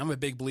saying I'm a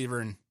big believer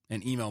in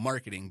email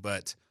marketing,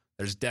 but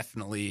there's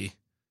definitely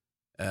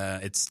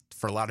it's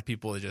for a lot of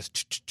people to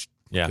just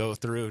go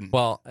through and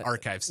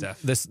archive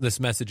stuff. This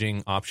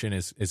messaging option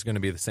is going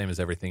to be the same as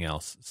everything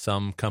else.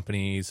 Some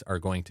companies are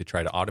going to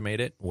try to automate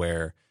it,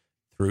 where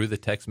through the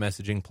text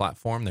messaging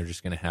platform, they're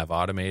just going to have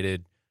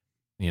automated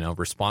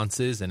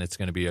responses, and it's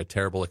going to be a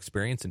terrible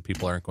experience, and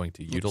people aren't going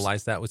to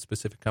utilize that with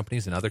specific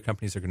companies. And other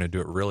companies are going to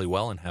do it really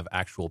well and have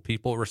actual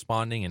people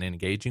responding and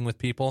engaging with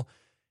people.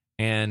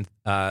 And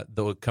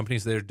the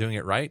companies that are doing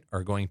it right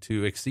are going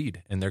to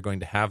exceed, and they're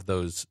going to have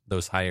those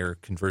higher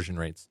conversion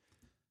rates.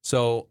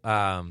 So,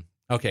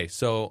 okay,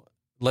 so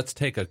let's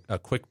take a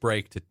quick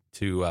break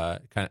to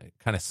kind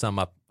of sum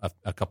up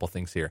a couple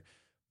things here.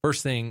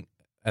 First thing,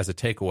 as a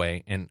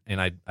takeaway, and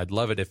I'd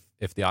love it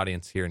if the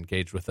audience here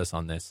engaged with us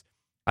on this.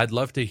 I'd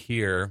love to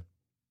hear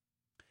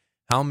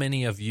how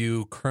many of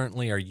you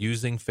currently are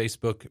using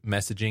Facebook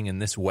messaging in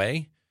this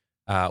way.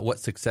 What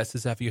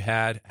successes have you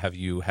had? Have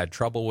you had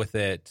trouble with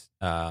it?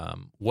 How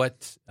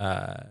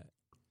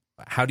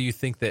do you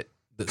think that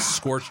the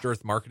scorched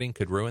earth marketing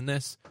could ruin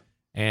this?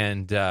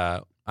 And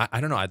I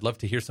don't know. I'd love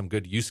to hear some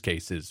good use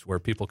cases where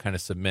people kind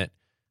of submit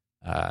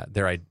how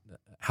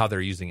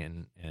they're using it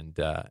and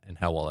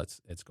how well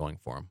it's going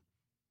for them.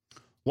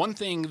 One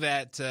thing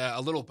that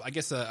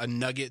a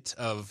nugget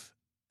of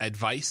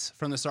advice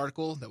from this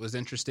article that was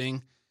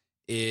interesting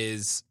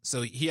is,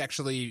 so he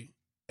actually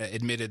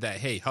admitted that,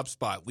 hey,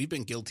 HubSpot, we've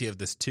been guilty of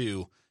this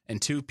too. And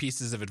 2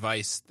 pieces of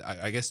advice,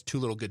 I guess 2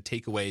 little good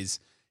takeaways,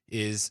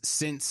 is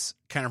since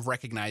kind of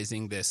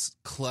recognizing this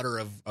clutter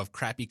of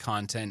crappy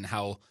content,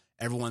 how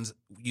everyone's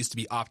used to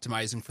be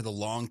optimizing for the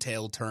long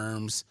tail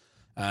terms.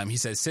 He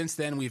says, since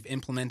then, we've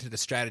implemented a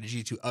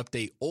strategy to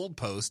update old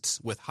posts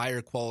with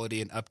higher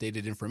quality and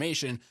updated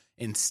information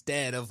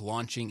instead of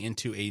launching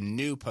into a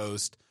new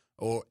post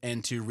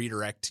and to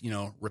redirect,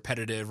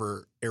 repetitive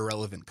or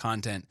irrelevant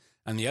content.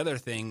 And the other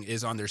thing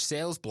is on their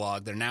sales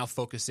blog, they're now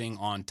focusing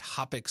on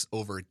topics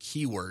over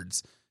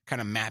keywords,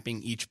 kind of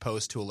mapping each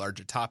post to a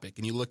larger topic.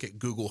 And you look at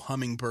Google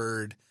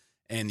Hummingbird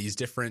and these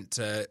different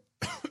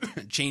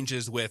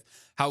changes with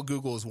how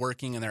Google is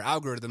working and their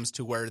algorithms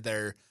to where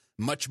they're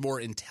much more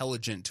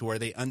intelligent, to where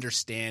they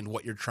understand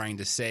what you're trying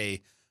to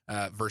say,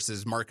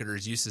 versus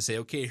marketers used to say,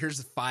 okay,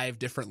 here's 5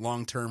 different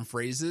long-term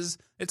phrases.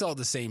 It's all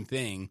the same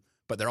thing,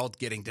 but they're all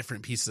getting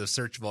different pieces of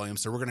search volume.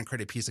 So we're going to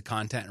create a piece of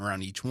content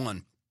around each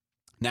one.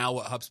 Now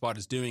what HubSpot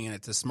is doing, and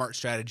it's a smart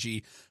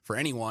strategy for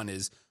anyone,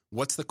 is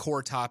what's the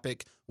core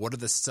topic? What are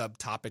the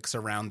subtopics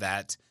around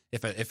that?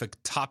 If a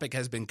topic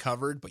has been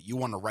covered, but you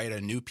want to write a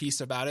new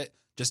piece about it,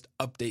 just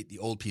update the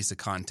old piece of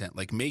content.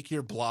 Like, make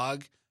your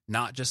blog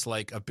not just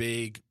like a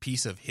big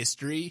piece of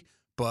history,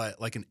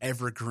 but like an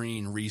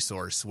evergreen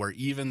resource where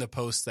even the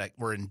posts that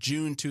were in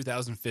June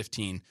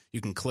 2015,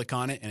 you can click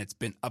on it and it's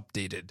been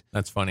updated.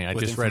 That's funny. I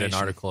just read an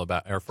article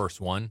about Air Force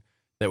One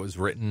that was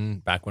written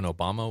back when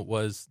Obama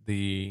was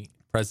the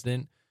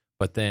president,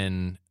 but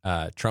then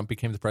Trump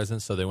became the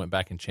president, so they went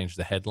back and changed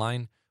the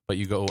headline. But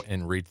you go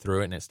and read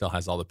through it, and it still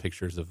has all the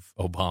pictures of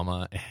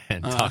Obama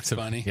and talks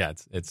about. Funny. Yeah,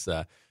 it's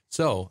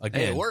so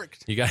again, hey, it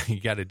worked. You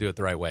got to do it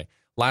the right way.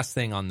 Last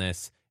thing on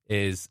this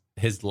is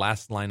his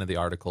last line of the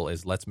article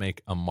is let's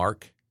make our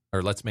mark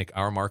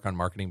on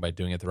marketing by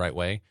doing it the right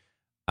way.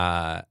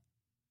 I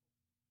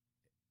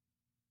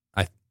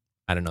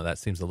don't know. That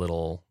seems a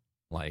little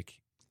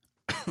like,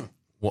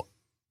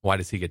 why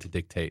does he get to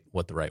dictate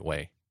what the right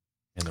way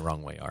and the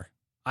wrong way are?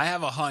 I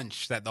have a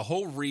hunch that the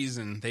whole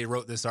reason they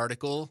wrote this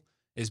article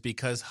is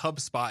because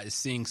HubSpot is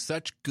seeing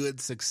such good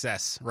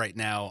success right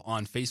now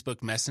on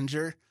Facebook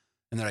Messenger.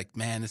 And they're like,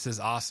 man, this is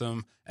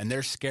awesome. And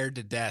they're scared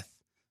to death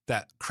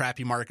that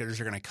crappy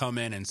marketers are going to come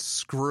in and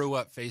screw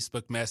up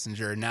Facebook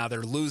Messenger. And now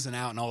they're losing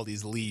out on all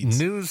these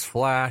leads.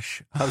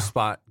 Newsflash,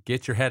 HubSpot,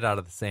 get your head out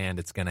of the sand.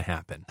 It's going to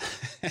happen.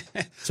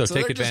 So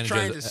take they're advantage just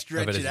trying of to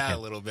stretch it out a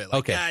little bit. Like,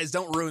 okay, guys,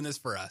 don't ruin this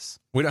for us.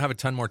 We don't have a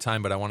ton more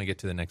time, but I want to get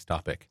to the next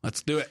topic.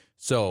 Let's do it.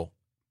 So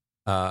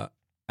Avinash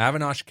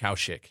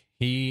Kaushik,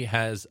 he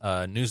has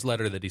a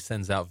newsletter that he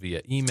sends out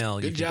via email.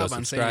 Good job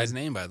on saying his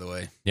name, by the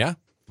way. Yeah?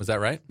 Was that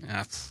right?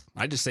 Yeah,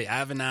 I just say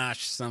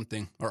Avinash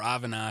something, or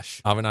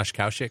Avinash. Avinash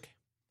Kaushik?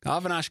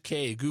 Avinash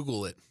K.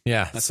 Google it.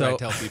 Yeah. That's what I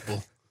tell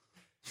people.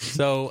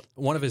 So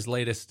one of his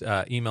latest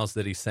emails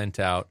that he sent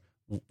out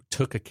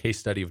took a case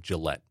study of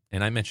Gillette.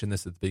 And I mentioned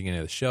this at the beginning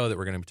of the show that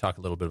we're going to talk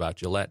a little bit about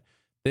Gillette.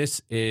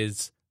 This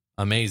is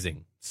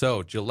amazing.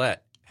 So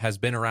Gillette has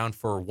been around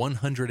for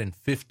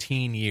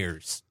 115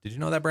 years. Did you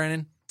know that,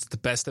 Brandon? It's the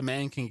best a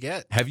man can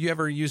get. Have you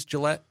ever used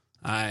Gillette?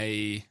 Are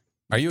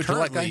you a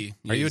Gillette guy?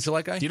 Are you a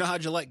Gillette guy? Do you know how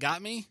Gillette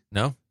got me?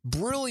 No.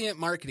 Brilliant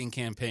marketing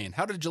campaign.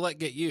 How did Gillette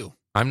get you?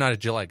 I'm not a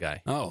Gillette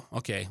guy. Oh,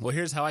 okay. Well,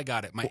 here's how I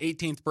got it. My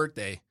 18th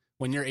birthday,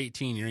 when you're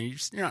 18,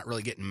 you're not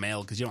really getting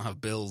mail because you don't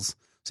have bills.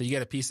 So you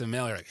get a piece of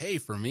mail. You're like, hey,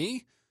 for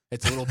me?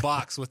 It's a little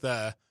box with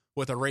a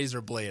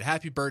razor blade.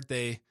 Happy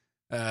birthday,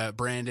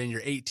 Brandon.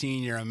 You're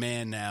 18. You're a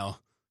man now.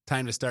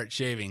 Time to start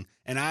shaving.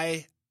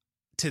 And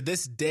to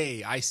this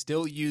day, I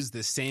still use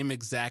the same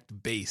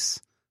exact base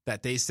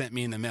that they sent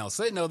me in the mail.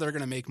 So they know they're going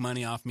to make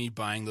money off me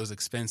buying those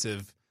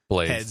expensive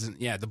blades. Heads. And,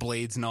 yeah, the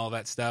blades and all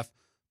that stuff.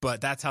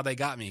 But that's how they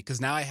got me, because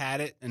now I had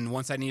it, and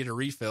once I needed a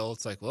refill,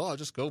 it's like, well, I'll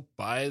just go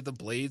buy the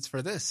blades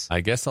for this. I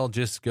guess I'll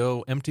just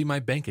go empty my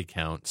bank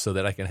account so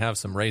that I can have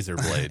some razor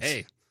blades.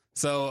 Hey,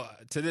 so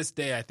to this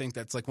day, I think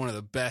that's like one of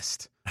the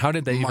best. How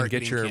did they even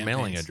get your campaigns.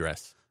 mailing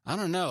address? I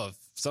don't know.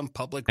 Some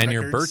public and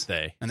records, your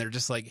birthday. And they're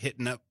just like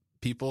hitting up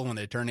people when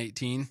they turn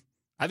 18.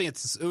 I think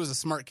it was a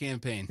smart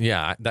campaign.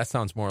 Yeah, that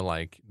sounds more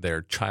like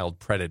they're child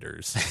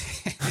predators.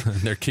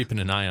 They're keeping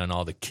an eye on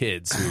all the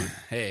kids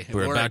who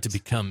are about to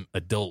become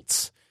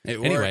adults.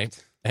 Anyway,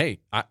 hey,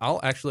 I'll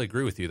actually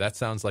agree with you. That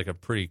sounds like a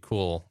pretty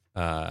cool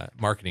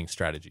marketing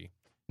strategy.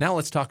 Now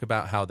let's talk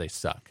about how they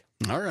suck.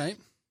 All right.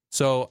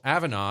 So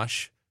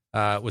Avinash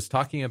was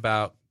talking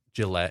about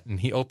Gillette, and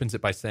he opens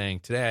it by saying,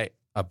 today,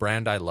 a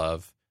brand I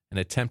love, an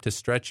attempt to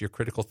stretch your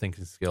critical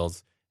thinking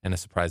skills, and a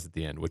surprise at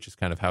the end, which is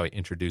kind of how he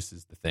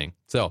introduces the thing.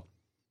 So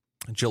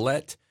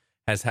Gillette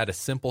has had a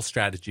simple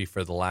strategy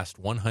for the last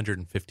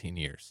 115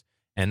 years,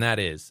 and that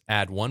is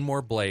add one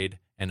more blade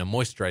and a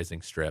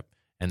moisturizing strip,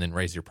 and then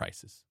raise your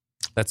prices.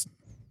 That's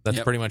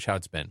pretty much how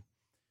it's been.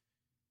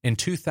 In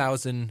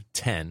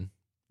 2010,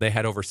 they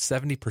had over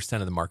 70%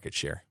 of the market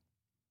share.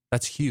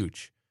 That's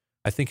huge.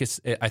 I think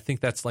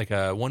that's like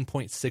a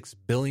 $1.6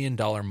 billion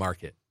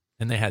market,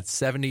 and they had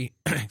 70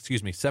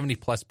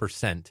 plus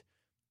 %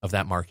 of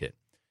that market.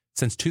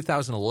 Since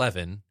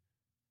 2011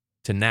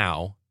 to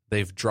now,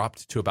 they've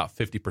dropped to about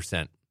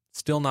 50%.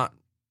 Still not,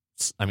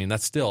 I mean,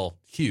 that's still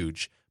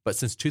huge, but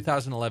since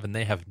 2011,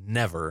 they have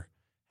never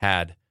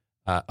had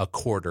a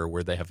quarter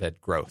where they have had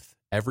growth.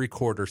 Every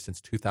quarter since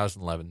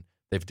 2011,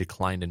 they've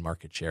declined in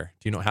market share.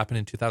 Do you know what happened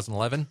in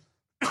 2011?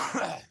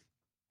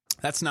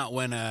 That's not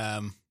when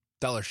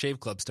Dollar Shave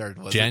Club started,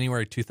 was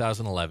January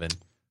 2011,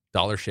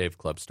 Dollar Shave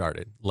Club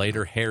started.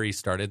 Later, Harry's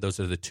started. Those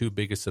are the two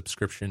biggest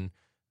subscription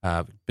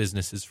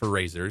businesses for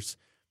razors.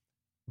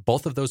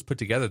 Both of those put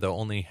together, though,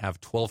 only have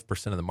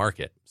 12% of the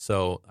market.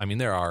 So, I mean,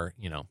 there are,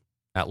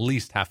 at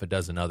least half a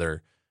dozen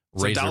other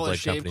razor Dollar blade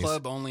Shave companies.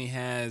 Club only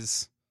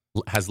has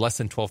Less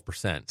than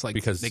 12%. it's like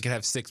because they could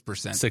have 6%.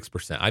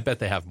 6%. I bet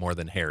they have more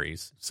than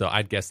Harry's. So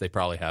I'd guess they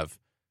probably have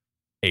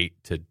 8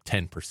 to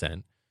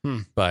 10%.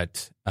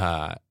 But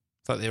Thought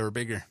they were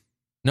bigger.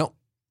 no,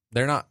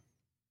 they're not.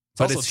 It's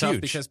But also it's tough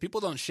huge because people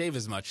don't shave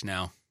as much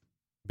now.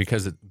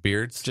 because of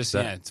beards. Just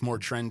it's more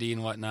trendy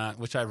and whatnot.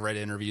 Which I've read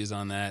interviews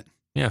on that.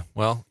 Yeah.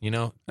 Well,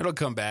 It'll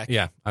come back.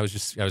 yeah. I was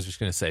just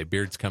going to say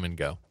beards come and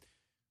go.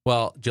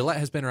 Well, Gillette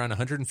has been around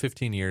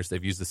 115 years.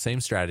 They've used the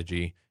same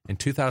strategy. In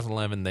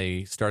 2011,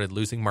 they started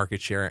losing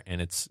market share,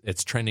 and it's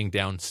trending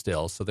down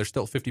still. So they're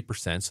still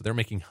 50%. So they're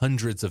making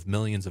hundreds of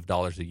millions of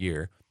dollars a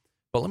year.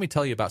 But let me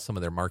tell you about some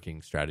of their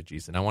marketing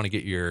strategies, and I want to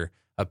get your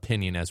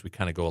opinion as we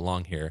kind of go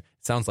along here.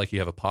 It sounds like you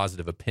have a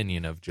positive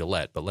opinion of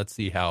Gillette, but let's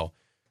see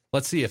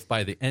if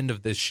by the end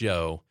of this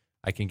show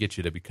I can get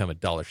you to become a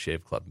Dollar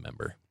Shave Club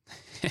member.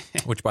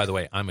 Which, by the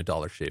way, I'm a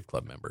Dollar Shave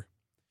Club member.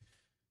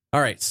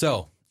 All right,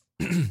 so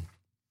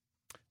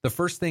the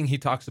first thing he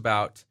talks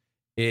about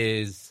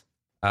is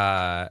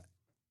so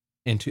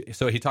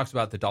he talks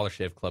about the Dollar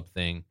Shave Club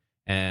thing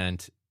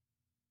and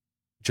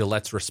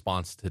Gillette's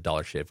response to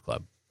Dollar Shave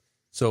Club.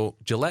 So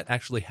Gillette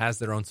actually has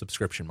their own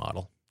subscription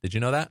model. Did you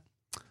know that?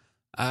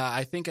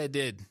 I think I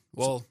did.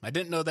 Well, I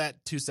didn't know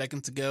that 2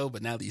 seconds ago,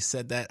 but now that you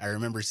said that, I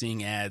remember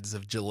seeing ads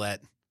of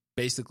Gillette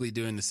basically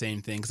doing the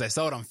same thing because I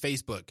saw it on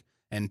Facebook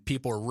and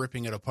people were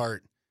ripping it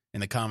apart in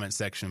the comment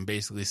section,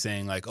 basically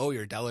saying like, "Oh,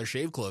 you're Dollar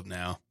Shave Club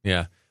now."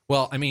 Yeah.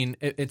 Well, I mean,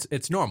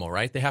 it's normal,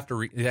 right? They have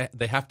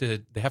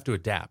to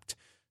adapt.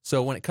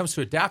 So when it comes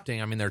to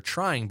adapting, I mean, they're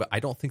trying, but I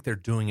don't think they're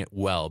doing it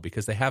well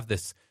because they have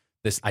this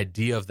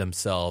idea of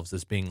themselves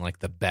as being like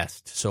the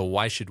best. So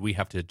why should we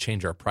have to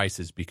change our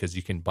prices because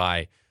you can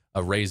buy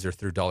a razor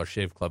through Dollar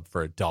Shave Club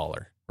for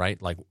 $1,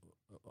 right? Like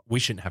we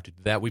shouldn't have to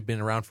do that. We've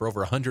been around for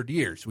over 100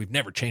 years. We've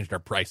never changed our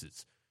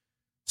prices.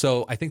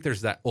 So I think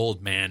there's that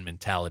old man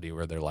mentality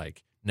where they're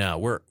like, no,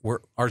 we're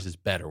ours is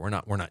better. We're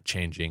not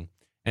changing.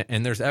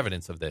 And there's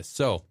evidence of this.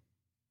 So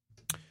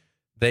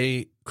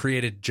they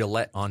created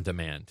Gillette On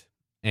Demand.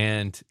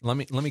 And let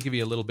me give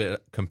you a little bit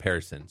of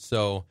comparison.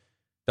 So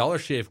Dollar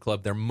Shave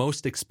Club, their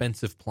most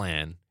expensive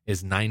plan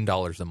is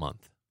 $9 a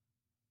month.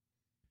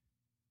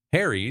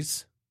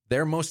 Harry's,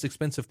 their most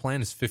expensive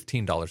plan is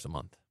 $15 a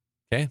month.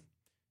 Okay.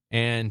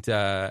 And,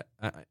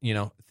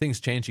 things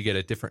change. You get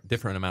a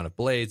different amount of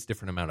blades,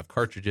 different amount of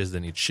cartridges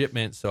in each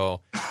shipment. So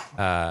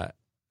the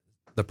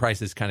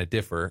prices kind of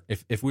differ.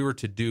 If we were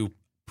to do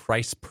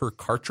price per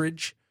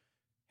cartridge,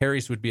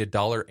 Harry's would be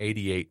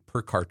 $1.88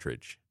 per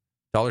cartridge.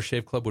 Dollar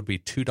Shave Club would be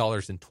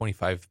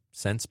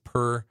 $2.25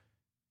 per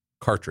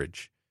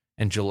cartridge.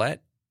 And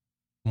Gillette,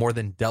 more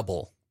than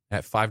double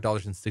at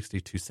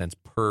 $5.62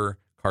 per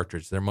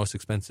cartridge. Their most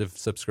expensive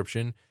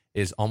subscription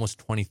is almost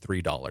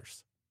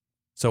 $23.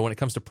 So when it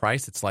comes to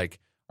price, it's like,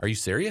 are you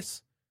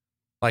serious?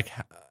 Like,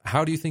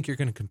 how do you think you're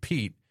going to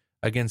compete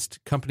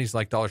against companies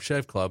like Dollar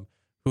Shave Club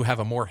who have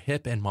a more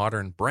hip and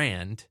modern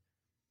brand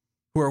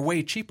who are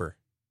way cheaper?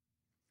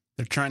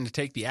 They're trying to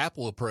take the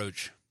Apple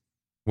approach.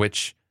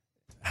 Which,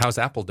 how's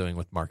Apple doing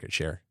with market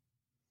share?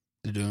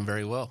 They're doing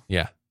very well.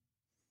 Yeah,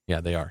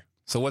 they are.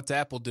 So what's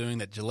Apple doing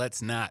that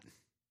Gillette's not?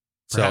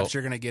 Perhaps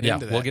you're going to get into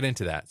that. Yeah, we'll get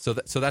into that. So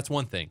that's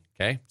one thing,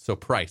 okay? So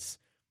price.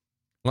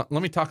 Let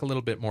me talk a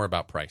little bit more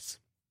about price.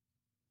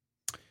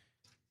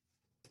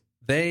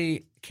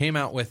 They came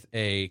out with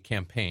a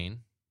campaign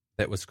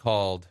that was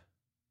called,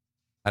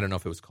 I don't know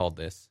if it was called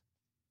this,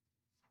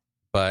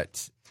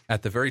 but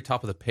at the very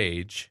top of the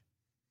page,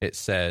 it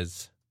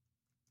says,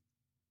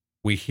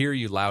 "We hear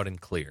you loud and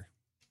clear."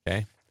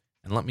 Okay?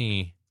 And let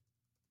me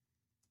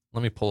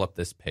pull up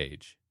this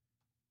page.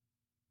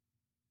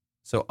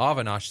 So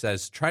Avinash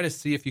says, "Try to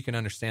see if you can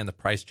understand the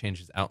price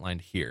changes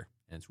outlined here."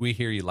 And it's, "We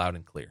hear you loud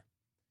and clear."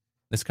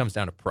 This comes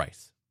down to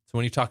price. So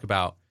when you talk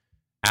about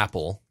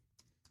Apple,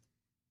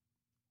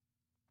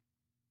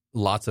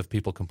 lots of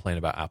people complain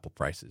about Apple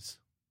prices.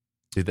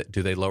 Do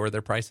they lower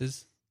their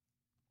prices?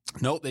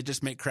 Nope, they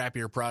just make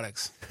crappier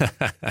products.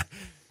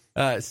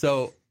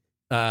 So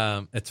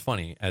it's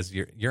funny, as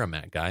you're a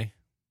Mac guy.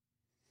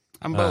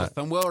 I'm both.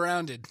 I'm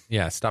well-rounded.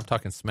 Yeah, stop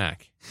talking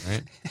smack,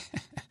 right?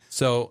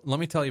 So let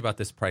me tell you about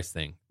this price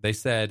thing. They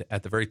said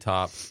at the very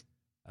top,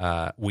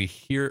 we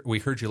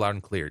heard you loud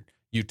and clear.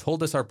 You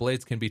told us our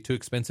blades can be too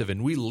expensive,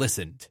 and we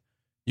listened.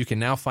 You can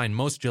now find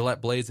most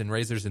Gillette blades and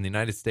razors in the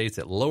United States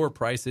at lower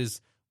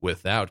prices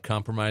without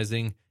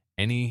compromising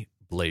any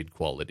blade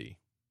quality.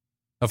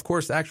 Of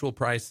course, the actual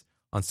price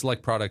on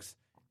select products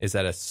is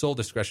at a sole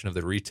discretion of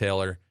the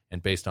retailer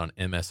and based on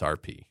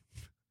MSRP.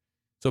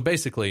 So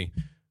basically,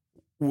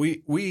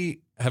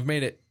 we have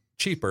made it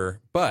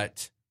cheaper,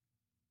 but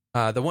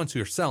the ones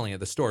who are selling at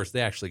the stores, they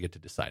actually get to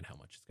decide how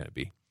much it's going to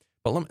be.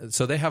 But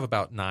so they have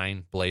about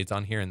 9 blades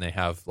on here, and they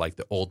have like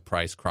the old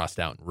price crossed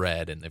out in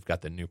red, and they've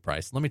got the new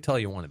price. Let me tell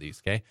you one of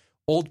these, okay?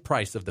 Old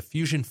price of the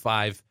Fusion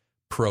 5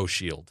 Pro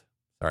Shield.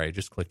 Sorry, I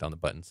just clicked on the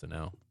button, so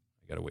now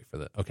I got to wait for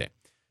the... Okay.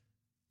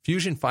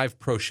 Fusion 5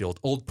 Pro Shield,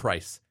 old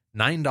price,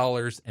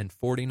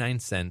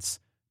 $9.49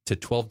 to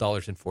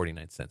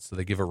 $12.49. So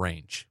they give a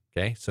range,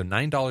 okay? So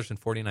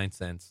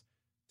 $9.49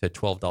 to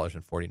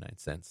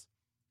 $12.49.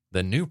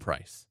 The new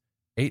price,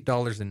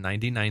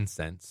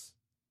 $8.99,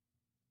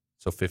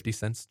 so 50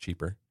 cents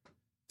cheaper,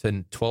 to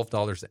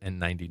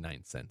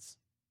 $12.99,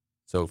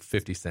 so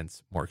 50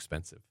 cents more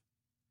expensive.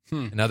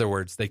 In other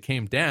words, they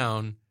came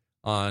down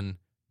on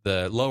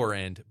the lower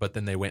end, but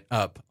then they went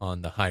up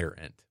on the higher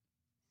end.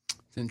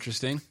 It's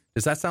interesting.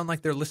 Does that sound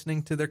like they're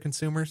listening to their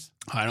consumers?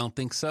 I don't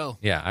think so.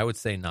 Yeah, I would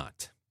say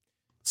not.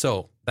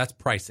 So that's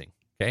pricing,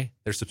 okay?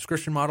 Their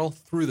subscription model,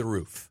 through the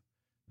roof.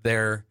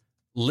 Their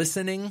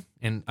listening,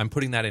 and I'm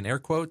putting that in air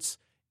quotes,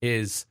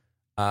 is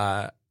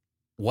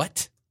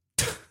what?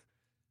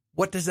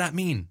 What does that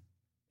mean?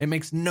 It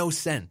makes no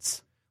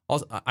sense.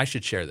 Also, I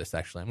should share this,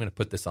 actually. I'm going to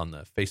put this on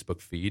the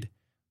Facebook feed.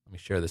 Let me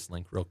share this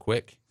link real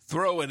quick.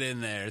 Throw it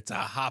in there. It's a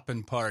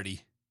hopping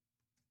party.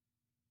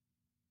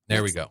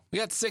 There we go. We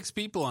got 6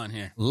 people on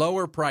here.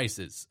 Lower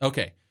prices.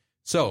 Okay.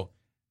 So,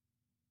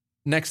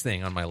 next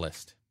thing on my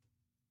list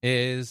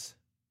is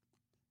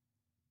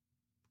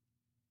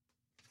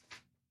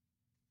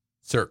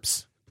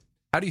SERPs.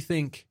 How do you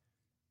think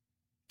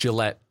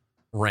Gillette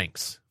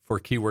ranks for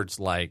keywords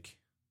like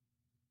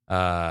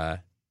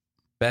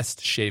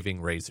best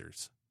shaving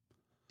razors?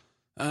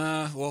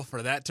 Well,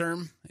 for that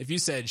term, if you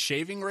said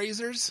shaving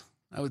razors,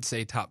 I would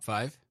say top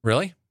 5.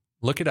 Really?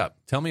 Look it up.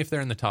 Tell me if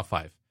they're in the top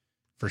 5.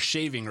 For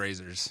shaving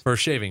razors. For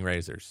shaving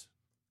razors.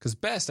 Because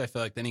best, I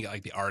feel like then you got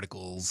like the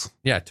articles.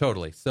 Yeah,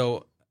 totally.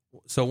 So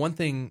one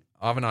thing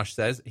Avinash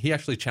says, he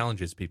actually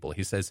challenges people.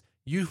 He says,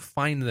 you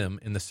find them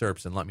in the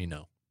SERPs and let me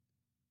know.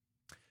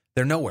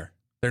 They're nowhere.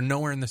 They're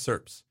nowhere in the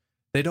SERPs.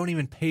 They don't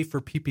even pay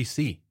for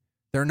PPC.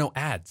 There are no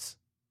ads.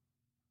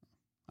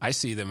 I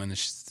see them in the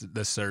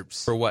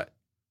SERPs. For what?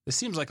 This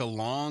seems like a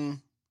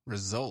long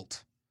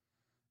result.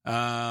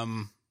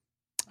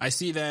 I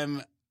see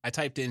them. I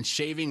typed in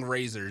shaving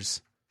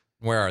razors.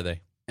 Where are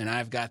they? And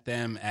I've got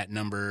them at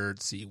number,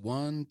 let's see,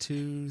 1,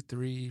 2,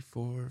 3,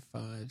 4,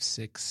 5,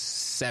 6,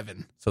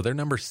 7. So they're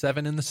number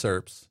 7 in the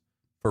SERPs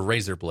for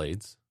razor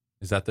blades.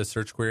 Is that the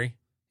search query?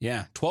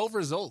 Yeah, 12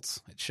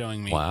 results it's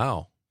showing me.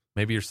 Wow.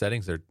 Maybe your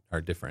settings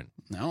are different.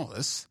 No,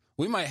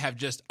 we might have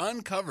just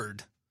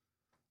uncovered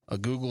a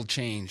Google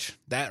change.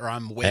 That or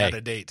I'm way out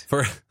of date.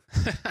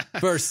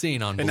 First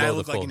seen on and Below I the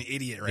look like Fold. an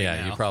idiot right now.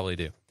 Yeah, you probably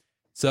do.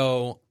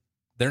 So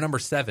they're number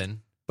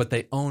 7, but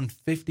they own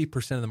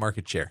 50% of the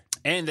market share.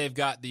 And they've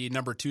got the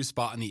number 2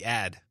 spot in the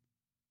ad.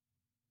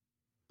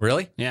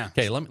 Really? Yeah.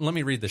 Okay, let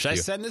me read this Should to I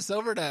you. send this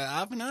over to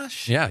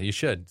Avinash? Yeah, you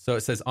should. So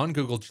it says on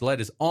Google,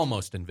 Gillette is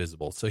almost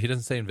invisible. So he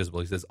doesn't say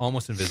invisible. He says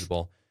almost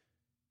invisible.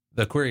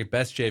 The query,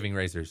 best shaving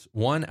razors.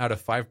 1 out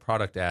of 5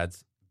 product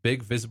ads.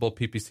 Big visible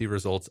PPC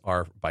results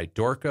are by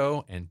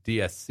Dorco and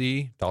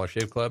DSC, Dollar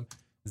Shave Club.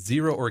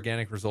 0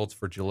 organic results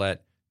for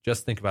Gillette.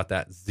 Just think about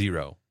that.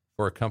 0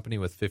 for a company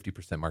with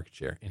 50% market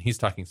share. And he's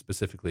talking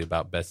specifically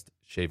about best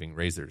shaving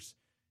razors.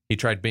 He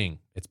tried Bing.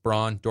 It's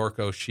Braun,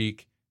 Dorco,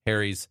 Chic,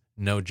 Harry's,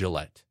 no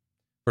Gillette.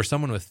 For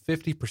someone with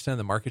 50% of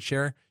the market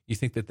share, you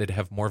think that they'd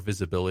have more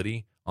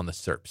visibility on the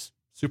SERPs.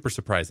 Super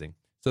surprising.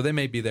 So they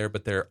may be there,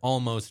 but they're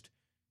almost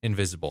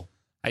invisible.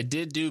 I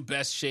did do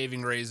best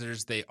shaving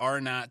razors. They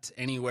are not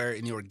anywhere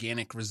in the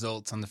organic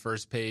results on the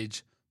first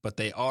page, but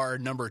they are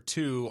number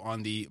 2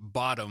 on the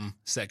bottom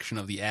section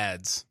of the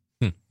ads.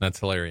 That's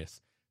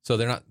hilarious. So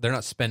they're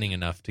not spending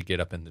enough to get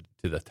up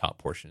to the top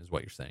portion, is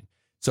what you're saying.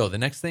 So the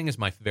next thing is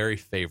my very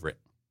favorite.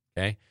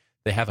 Okay,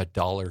 they have a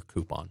 $1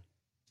 coupon.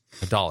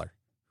 $1.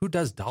 Who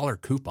does dollar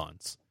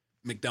coupons?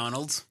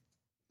 McDonald's.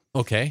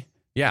 Okay,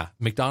 yeah,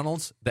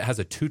 McDonald's that has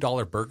a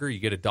 $2 burger, you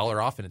get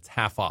 $1 off, and it's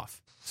half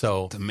off.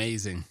 So It's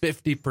amazing.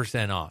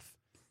 50% off.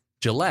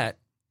 Gillette,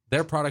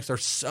 their products are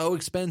so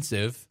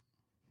expensive,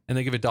 and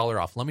they give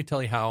 $1 off. Let me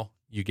tell you how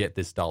you get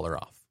this $1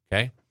 off.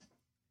 Okay,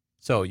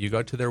 so you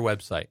go to their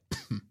website,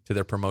 to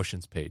their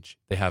promotions page.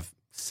 They have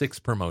 6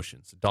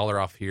 promotions: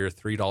 $1 off here,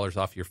 $3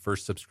 off your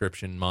first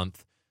subscription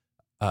month,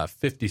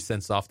 50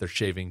 cents off their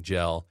shaving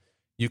gel.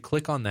 You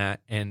click on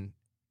that, and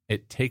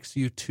it takes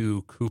you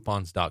to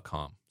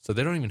coupons.com. So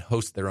they don't even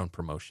host their own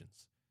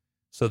promotions.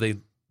 So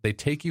they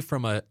take you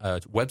from a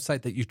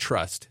website that you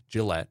trust,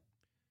 Gillette,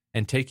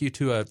 and take you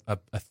to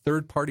a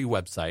third-party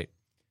website,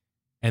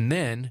 and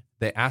then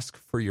they ask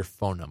for your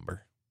phone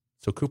number.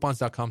 So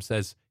coupons.com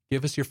says,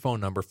 give us your phone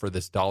number for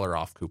this $1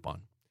 off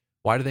coupon.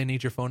 Why do they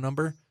need your phone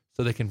number?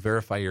 So they can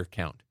verify your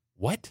account.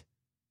 What?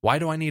 Why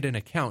do I need an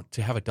account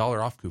to have a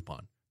 $1 off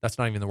coupon? That's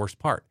not even the worst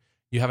part.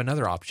 You have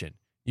another option.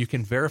 You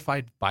can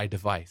verify by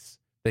device.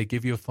 They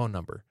give you a phone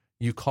number.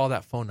 You call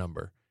that phone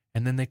number,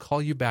 and then they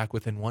call you back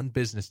within 1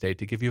 business day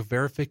to give you a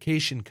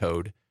verification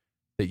code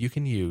that you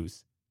can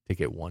use to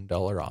get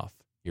 $1 off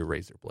your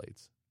razor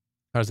blades.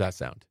 How does that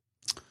sound?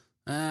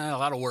 A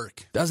lot of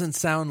work. Doesn't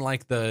sound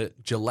like the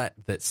Gillette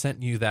that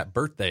sent you that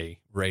birthday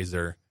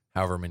razor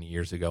however many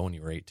years ago when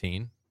you were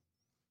 18.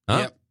 Huh?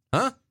 Yep.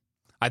 Huh?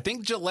 I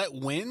think Gillette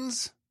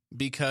wins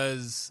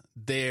because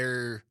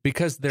they're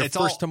first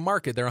all- to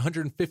market. They're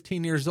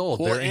 115 years old.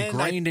 Well, They're and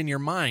ingrained in your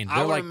mind.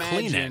 They're like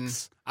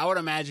Kleenex. I would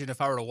imagine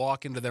if I were to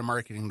walk into their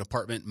marketing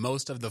department,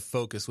 most of the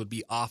focus would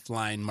be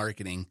offline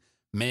marketing,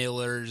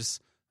 mailers,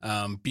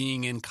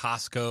 being in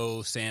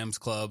Costco, Sam's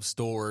Club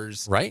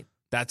stores. Right?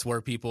 That's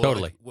where people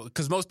Totally.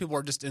 Because most people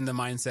are just in the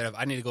mindset of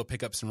I need to go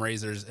pick up some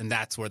razors, and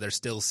that's where they're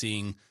still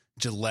seeing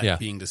Gillette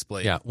being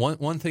displayed. Yeah.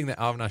 One thing that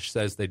Avinash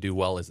says they do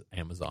well is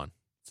Amazon.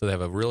 So they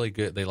have a really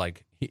good. They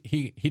like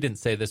he didn't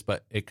say this,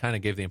 but it kind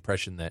of gave the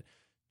impression that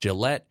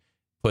Gillette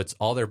puts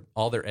all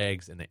their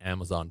eggs in the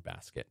Amazon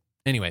basket.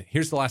 Anyway,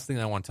 here's the last thing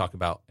that I want to talk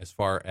about as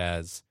far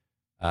as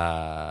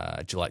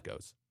Gillette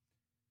goes,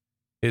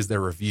 is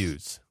their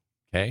reviews.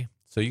 Okay,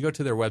 so you go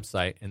to their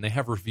website and they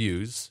have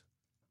reviews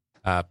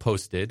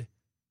posted,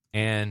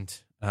 and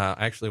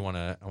I actually want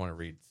to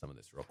read some of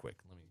this real quick.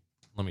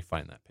 Let me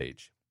find that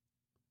page.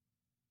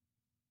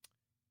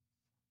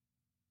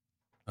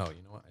 Oh,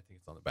 you know what? I think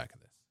it's on the back of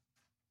this.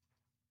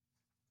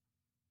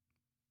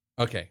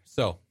 Okay,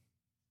 so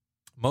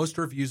most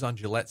reviews on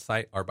Gillette's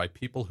site are by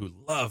people who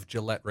love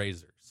Gillette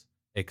razors,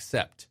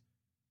 except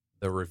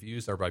the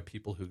reviews are by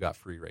people who got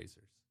free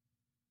razors.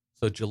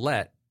 So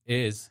Gillette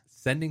is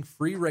sending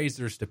free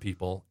razors to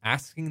people,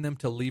 asking them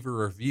to leave a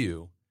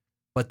review,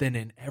 but then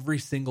in every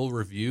single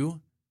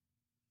review,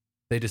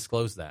 they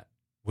disclose that.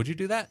 Would you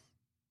do that?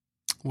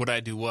 Would I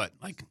do what?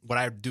 Like, would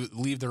I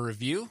leave the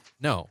review?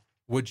 No.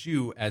 Would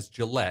you, as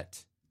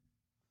Gillette,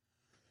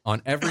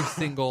 on every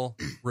single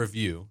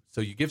review, so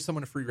you give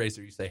someone a free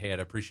razor, you say, hey, I'd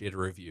appreciate a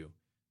review.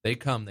 They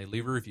come, they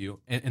leave a review,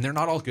 and they're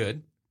not all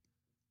good.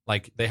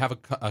 Like, they have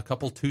a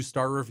couple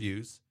 2-star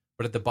reviews,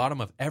 but at the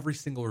bottom of every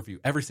single review,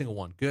 every single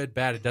one, good,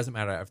 bad, it doesn't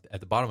matter. At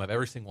the bottom of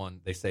every single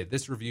one, they say,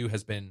 this review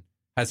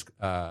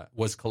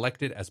was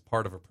collected as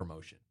part of a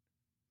promotion.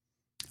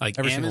 Like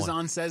Every single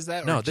Amazon says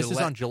that? Or No, this is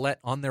Gillette? on Gillette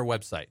on their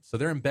website. So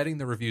they're embedding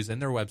the reviews in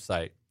their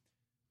website.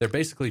 They're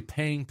basically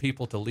paying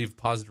people to leave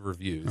positive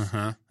reviews,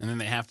 And then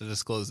they have to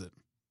disclose it.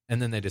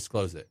 and then they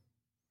disclose it.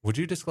 Would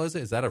you disclose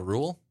it? Is that a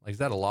rule? Like, is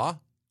that a law?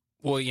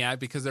 Well, yeah,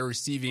 because they're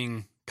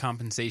receiving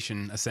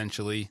compensation,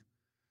 essentially.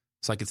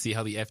 So I could see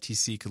how the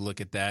FTC could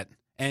look at that.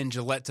 And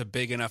Gillette's a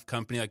big enough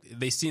company. Like,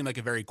 they seem like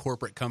a very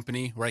corporate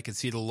company where I could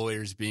see the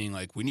lawyers being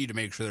like, we need to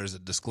make sure there's a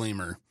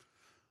disclaimer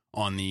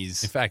on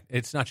these. In fact,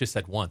 it's not just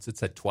said once, it's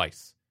said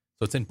twice.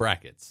 So it's in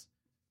brackets.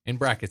 In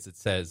brackets, it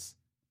says,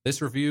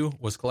 this review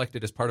was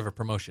collected as part of a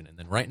promotion. And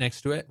then right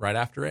next to it, right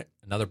after it,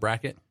 another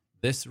bracket,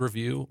 this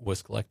review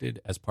was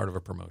collected as part of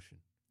a promotion.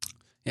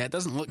 Yeah, it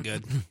doesn't look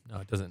good. No,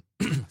 it doesn't.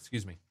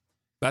 Excuse me.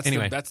 That's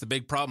Anyway. that's the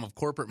big problem of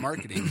corporate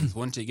marketing. Is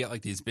once you get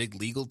like these big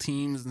legal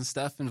teams and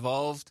stuff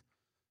involved,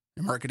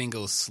 your marketing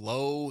goes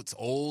slow. It's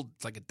old.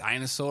 It's like a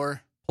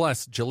dinosaur.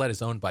 Plus, Gillette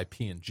is owned by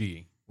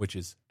P&G, which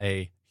is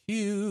a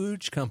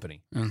huge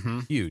company. Mm-hmm.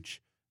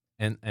 Huge.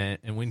 And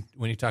when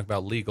you talk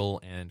about legal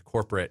and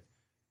corporate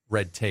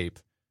red tape,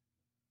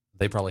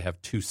 they probably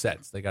have 2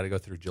 sets. They got to go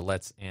through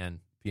Gillette's and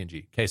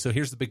P&G. Okay, so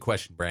here's the big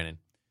question, Brandon.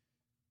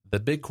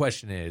 The big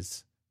question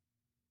is,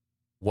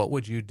 what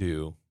would you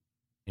do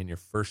in your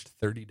first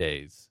 30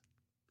 days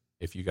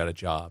if you got a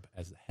job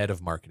as the head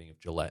of marketing of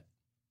Gillette?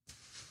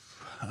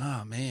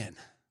 Oh, man.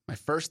 My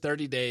first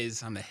 30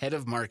 days, I'm the head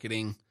of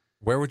marketing.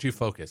 Where would you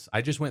focus?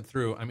 I just went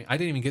through, I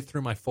didn't even get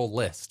through my full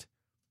list.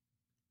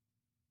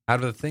 Out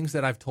of the things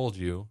that I've told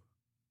you,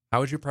 how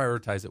would you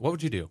prioritize it? What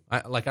would you do?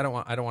 I don't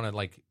want to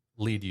like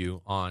lead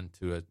you on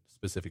to a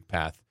specific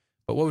path,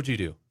 but what would you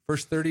do?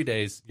 First 30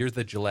 days, you're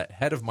the Gillette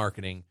head of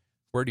marketing.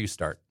 Where do you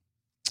start?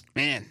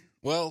 Man,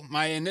 well,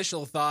 my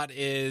initial thought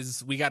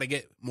is we got to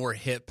get more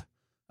hip,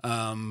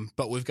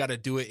 but we've got to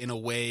do it in a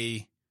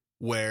way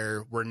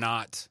where we're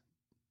not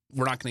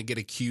going to get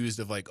accused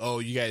of like, oh,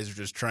 you guys are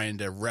just trying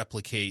to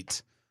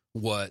replicate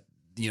what,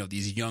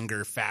 these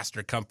younger,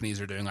 faster companies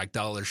are doing, like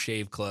Dollar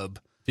Shave Club.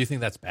 Do you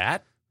think that's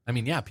bad?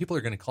 Yeah, people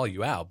are going to call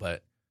you out,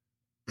 but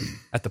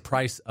at the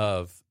price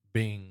of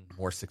being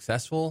more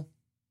successful.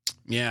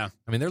 Yeah.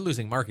 They're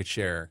losing market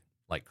share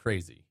like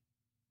crazy,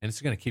 and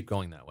it's going to keep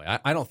going that way.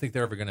 I don't think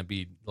they're ever going to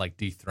be like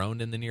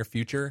dethroned in the near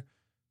future,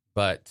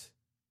 but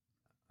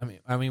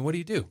what do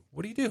you do?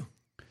 What do you do?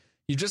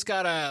 You just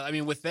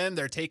gotta, with them,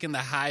 they're taking the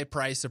high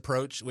price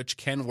approach, which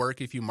can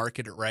work if you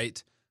market it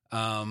right.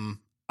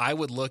 I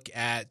would look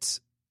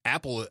at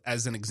Apple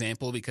as an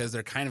example because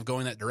they're kind of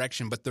going that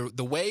direction. But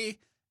the way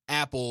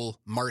Apple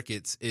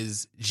markets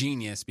is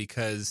genius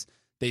because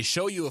they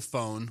show you a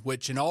phone,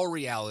 which in all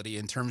reality,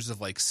 in terms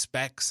of like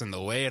specs and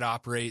the way it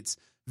operates,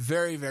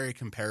 very, very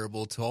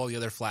comparable to all the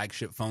other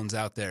flagship phones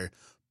out there.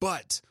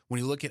 But when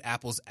you look at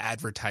Apple's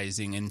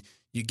advertising and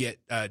you get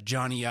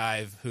Johnny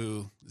Ive,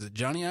 who is it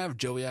Johnny Ive,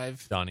 Joey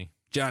Ive?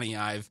 Johnny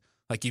Ive.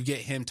 Like you get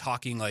him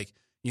talking like,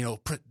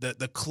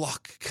 the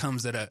clock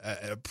comes at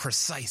a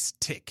precise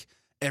tick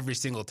every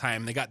single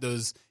time. They got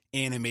those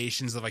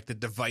animations of like the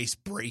device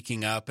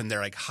breaking up and they're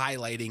like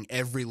highlighting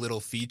every little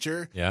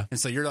feature. Yeah. And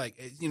so you're like,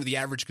 the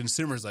average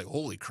consumer is like,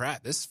 holy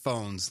crap, this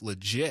phone's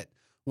legit.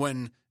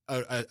 When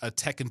a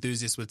tech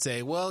enthusiast would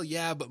say, well,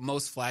 yeah, but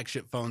most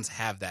flagship phones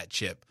have that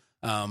chip.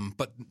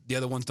 but the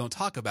other ones don't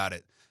talk about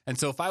it. And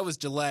so if I was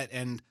Gillette,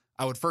 and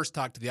I would first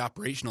talk to the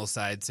operational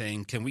side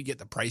saying, can we get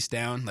the price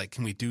down? Like,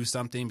 can we do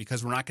something?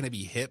 Because we're not going to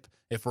be hip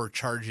if we're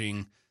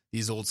charging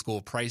these old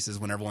school prices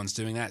when everyone's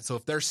doing that. So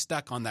if they're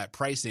stuck on that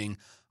pricing,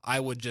 I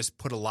would just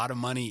put a lot of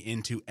money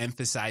into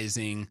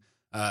emphasizing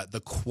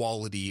the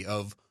quality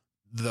of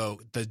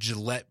the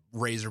Gillette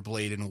razor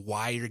blade and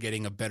why you're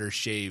getting a better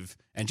shave,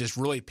 and just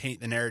really paint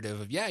the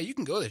narrative of, yeah, you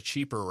can go the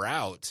cheaper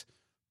route,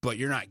 but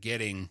you're not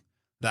getting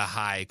the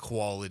high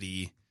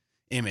quality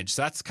image.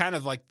 So that's kind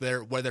of like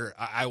whether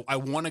I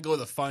want to go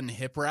the fun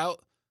hip route,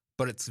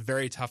 but it's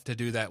very tough to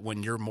do that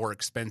when you're more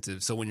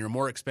expensive. So when you're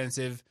more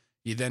expensive,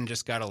 you then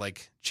just got to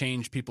like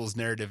change people's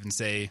narrative and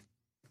say,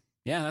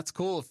 yeah, that's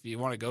cool if you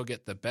want to go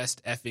get the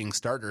best effing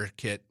starter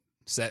kit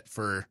set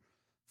for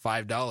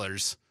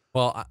 $5.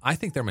 Well, I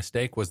think their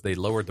mistake was they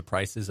lowered the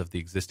prices of the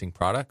existing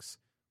products.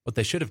 What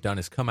they should have done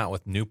is come out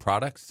with new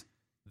products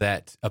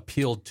that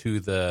appealed to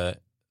the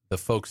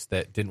folks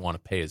that didn't want to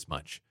pay as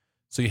much.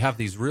 So you have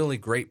these really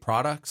great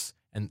products,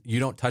 and you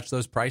don't touch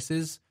those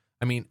prices.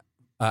 I mean,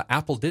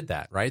 Apple did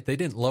that, right? They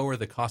didn't lower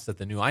the cost of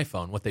the new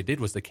iPhone. What they did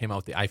was they came out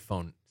with the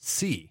iPhone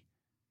C.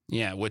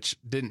 Yeah, which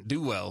didn't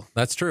do well.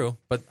 That's true,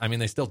 but I mean,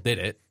 they still did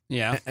it.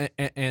 Yeah,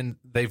 and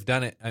they've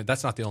done it.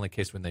 That's not the only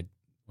case when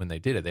they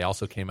did it. They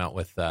also came out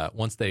with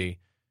once they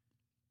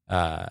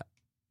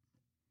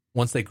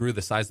grew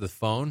the size of the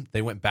phone,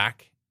 they went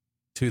back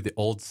to the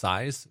old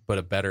size, but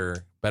a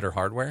better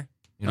hardware.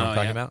 You know what I'm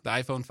talking about? The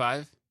iPhone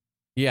 5?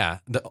 Yeah,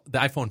 the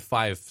iPhone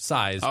 5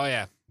 size. Oh,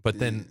 yeah. But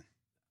then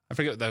I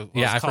forget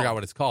I forgot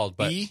what it's called.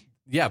 But E?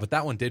 yeah, but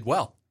that one did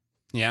well.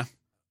 Yeah.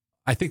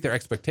 I think their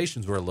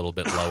expectations were a little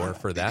bit lower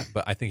for that,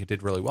 but I think it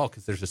did really well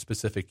because there's a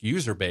specific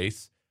user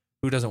base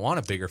who doesn't want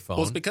a bigger phone.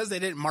 Well, it's because they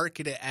didn't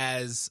market it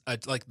as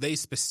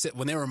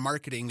when they were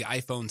marketing the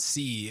iPhone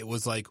C, it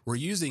was like, we're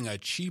using a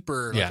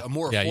cheaper, a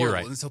more affordable. You're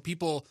right. And so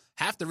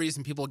half the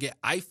reason people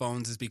get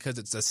iPhones is because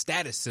it's a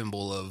status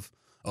symbol of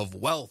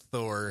wealth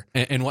or.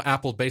 And what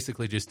Apple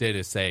basically just did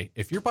is say,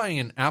 if you're buying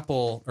an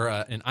Apple or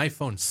an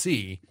iPhone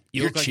C,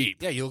 you're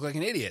cheap. You look like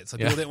an idiot. So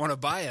people didn't want to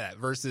buy that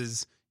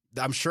versus,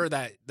 I'm sure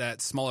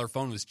that smaller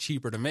phone was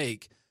cheaper to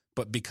make,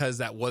 but because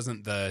that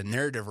wasn't the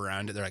narrative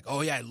around it, they're like,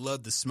 oh, yeah, I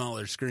love the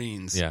smaller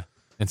screens. Yeah.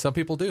 And some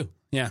people do.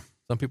 Yeah.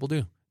 Some people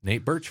do.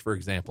 Nate Birch, for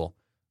example.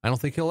 I don't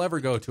think he'll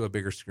ever go to a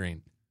bigger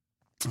screen.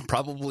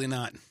 Probably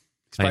not. He's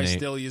probably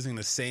still using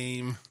the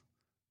same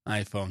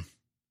iPhone.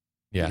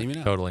 Yeah,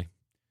 totally.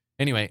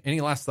 Anyway,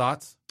 any last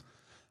thoughts?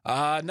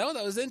 No,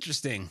 that was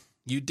interesting.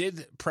 You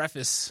did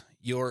preface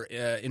your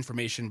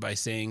information by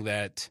saying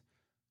that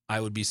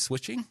I would be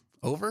switching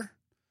over,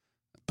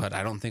 but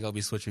I don't think I'll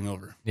be switching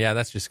over. Yeah,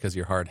 that's just because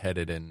you're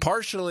hard-headed. And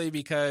partially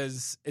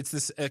because it's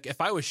this.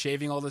 If I was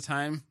shaving all the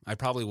time, I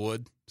probably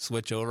would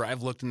switch over.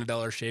 I've looked into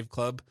Dollar Shave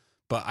Club,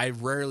 but I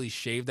rarely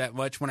shave that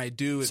much. When I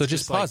do, it's so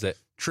just pause it.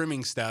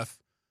 Trimming stuff.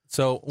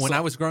 So when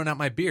I was growing out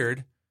my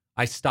beard,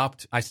 I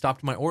stopped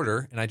my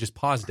order and I just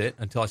paused it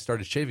until I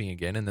started shaving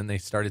again, and then they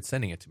started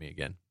sending it to me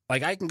again.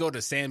 Like, I can go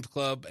to Sam's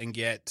Club and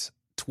get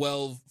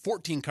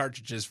 14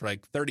 cartridges for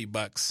like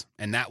 $30,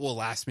 and that will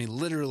last me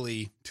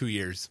literally 2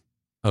 years.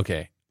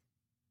 Okay.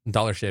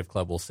 Dollar Shave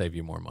Club will save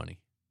you more money.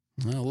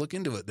 Well, look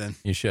into it then.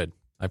 You should.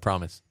 I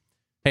promise.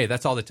 Hey,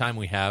 that's all the time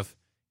we have.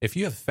 If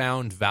you have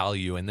found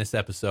value in this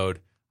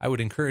episode, I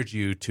would encourage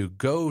you to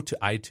go to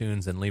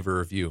iTunes and leave a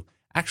review.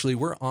 Actually,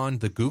 we're on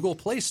the Google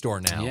Play Store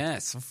now.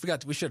 Yes, I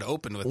forgot. We should have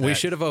opened with that. We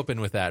should have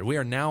opened with that. We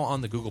are now on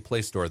the Google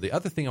Play Store. The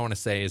other thing I want to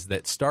say is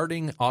that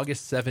starting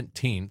August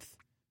 17th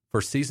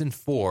for Season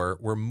 4,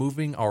 we're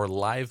moving our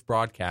live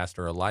broadcast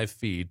or a live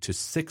feed to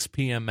 6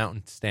 p.m.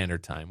 Mountain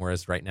Standard Time,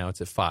 whereas right now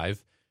it's at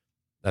 5.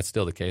 That's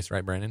still the case,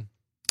 right, Brandon?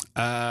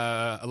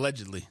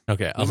 Allegedly.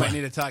 Okay. We might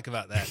need to talk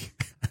about that.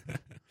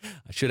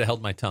 I should have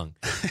held my tongue.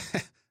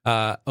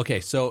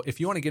 Okay, so if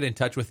you want to get in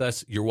touch with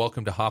us, you're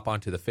welcome to hop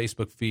onto the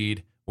Facebook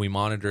feed. We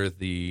monitor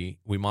the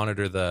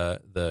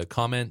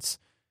comments.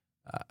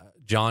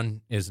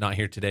 John is not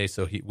here today,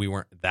 so we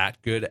weren't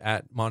that good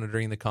at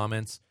monitoring the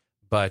comments.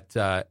 But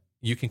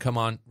you can come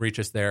on, reach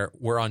us there.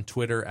 We're on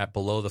Twitter at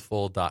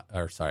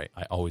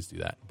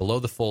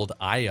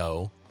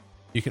belowthefold.io.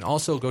 You can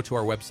also go to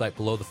our website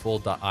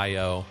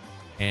belowthefold.io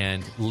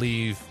and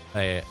leave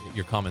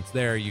your comments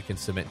there. You can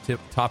submit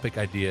topic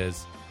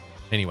ideas.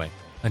 Anyway,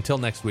 until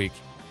next week,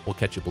 we'll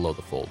catch you below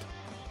the fold.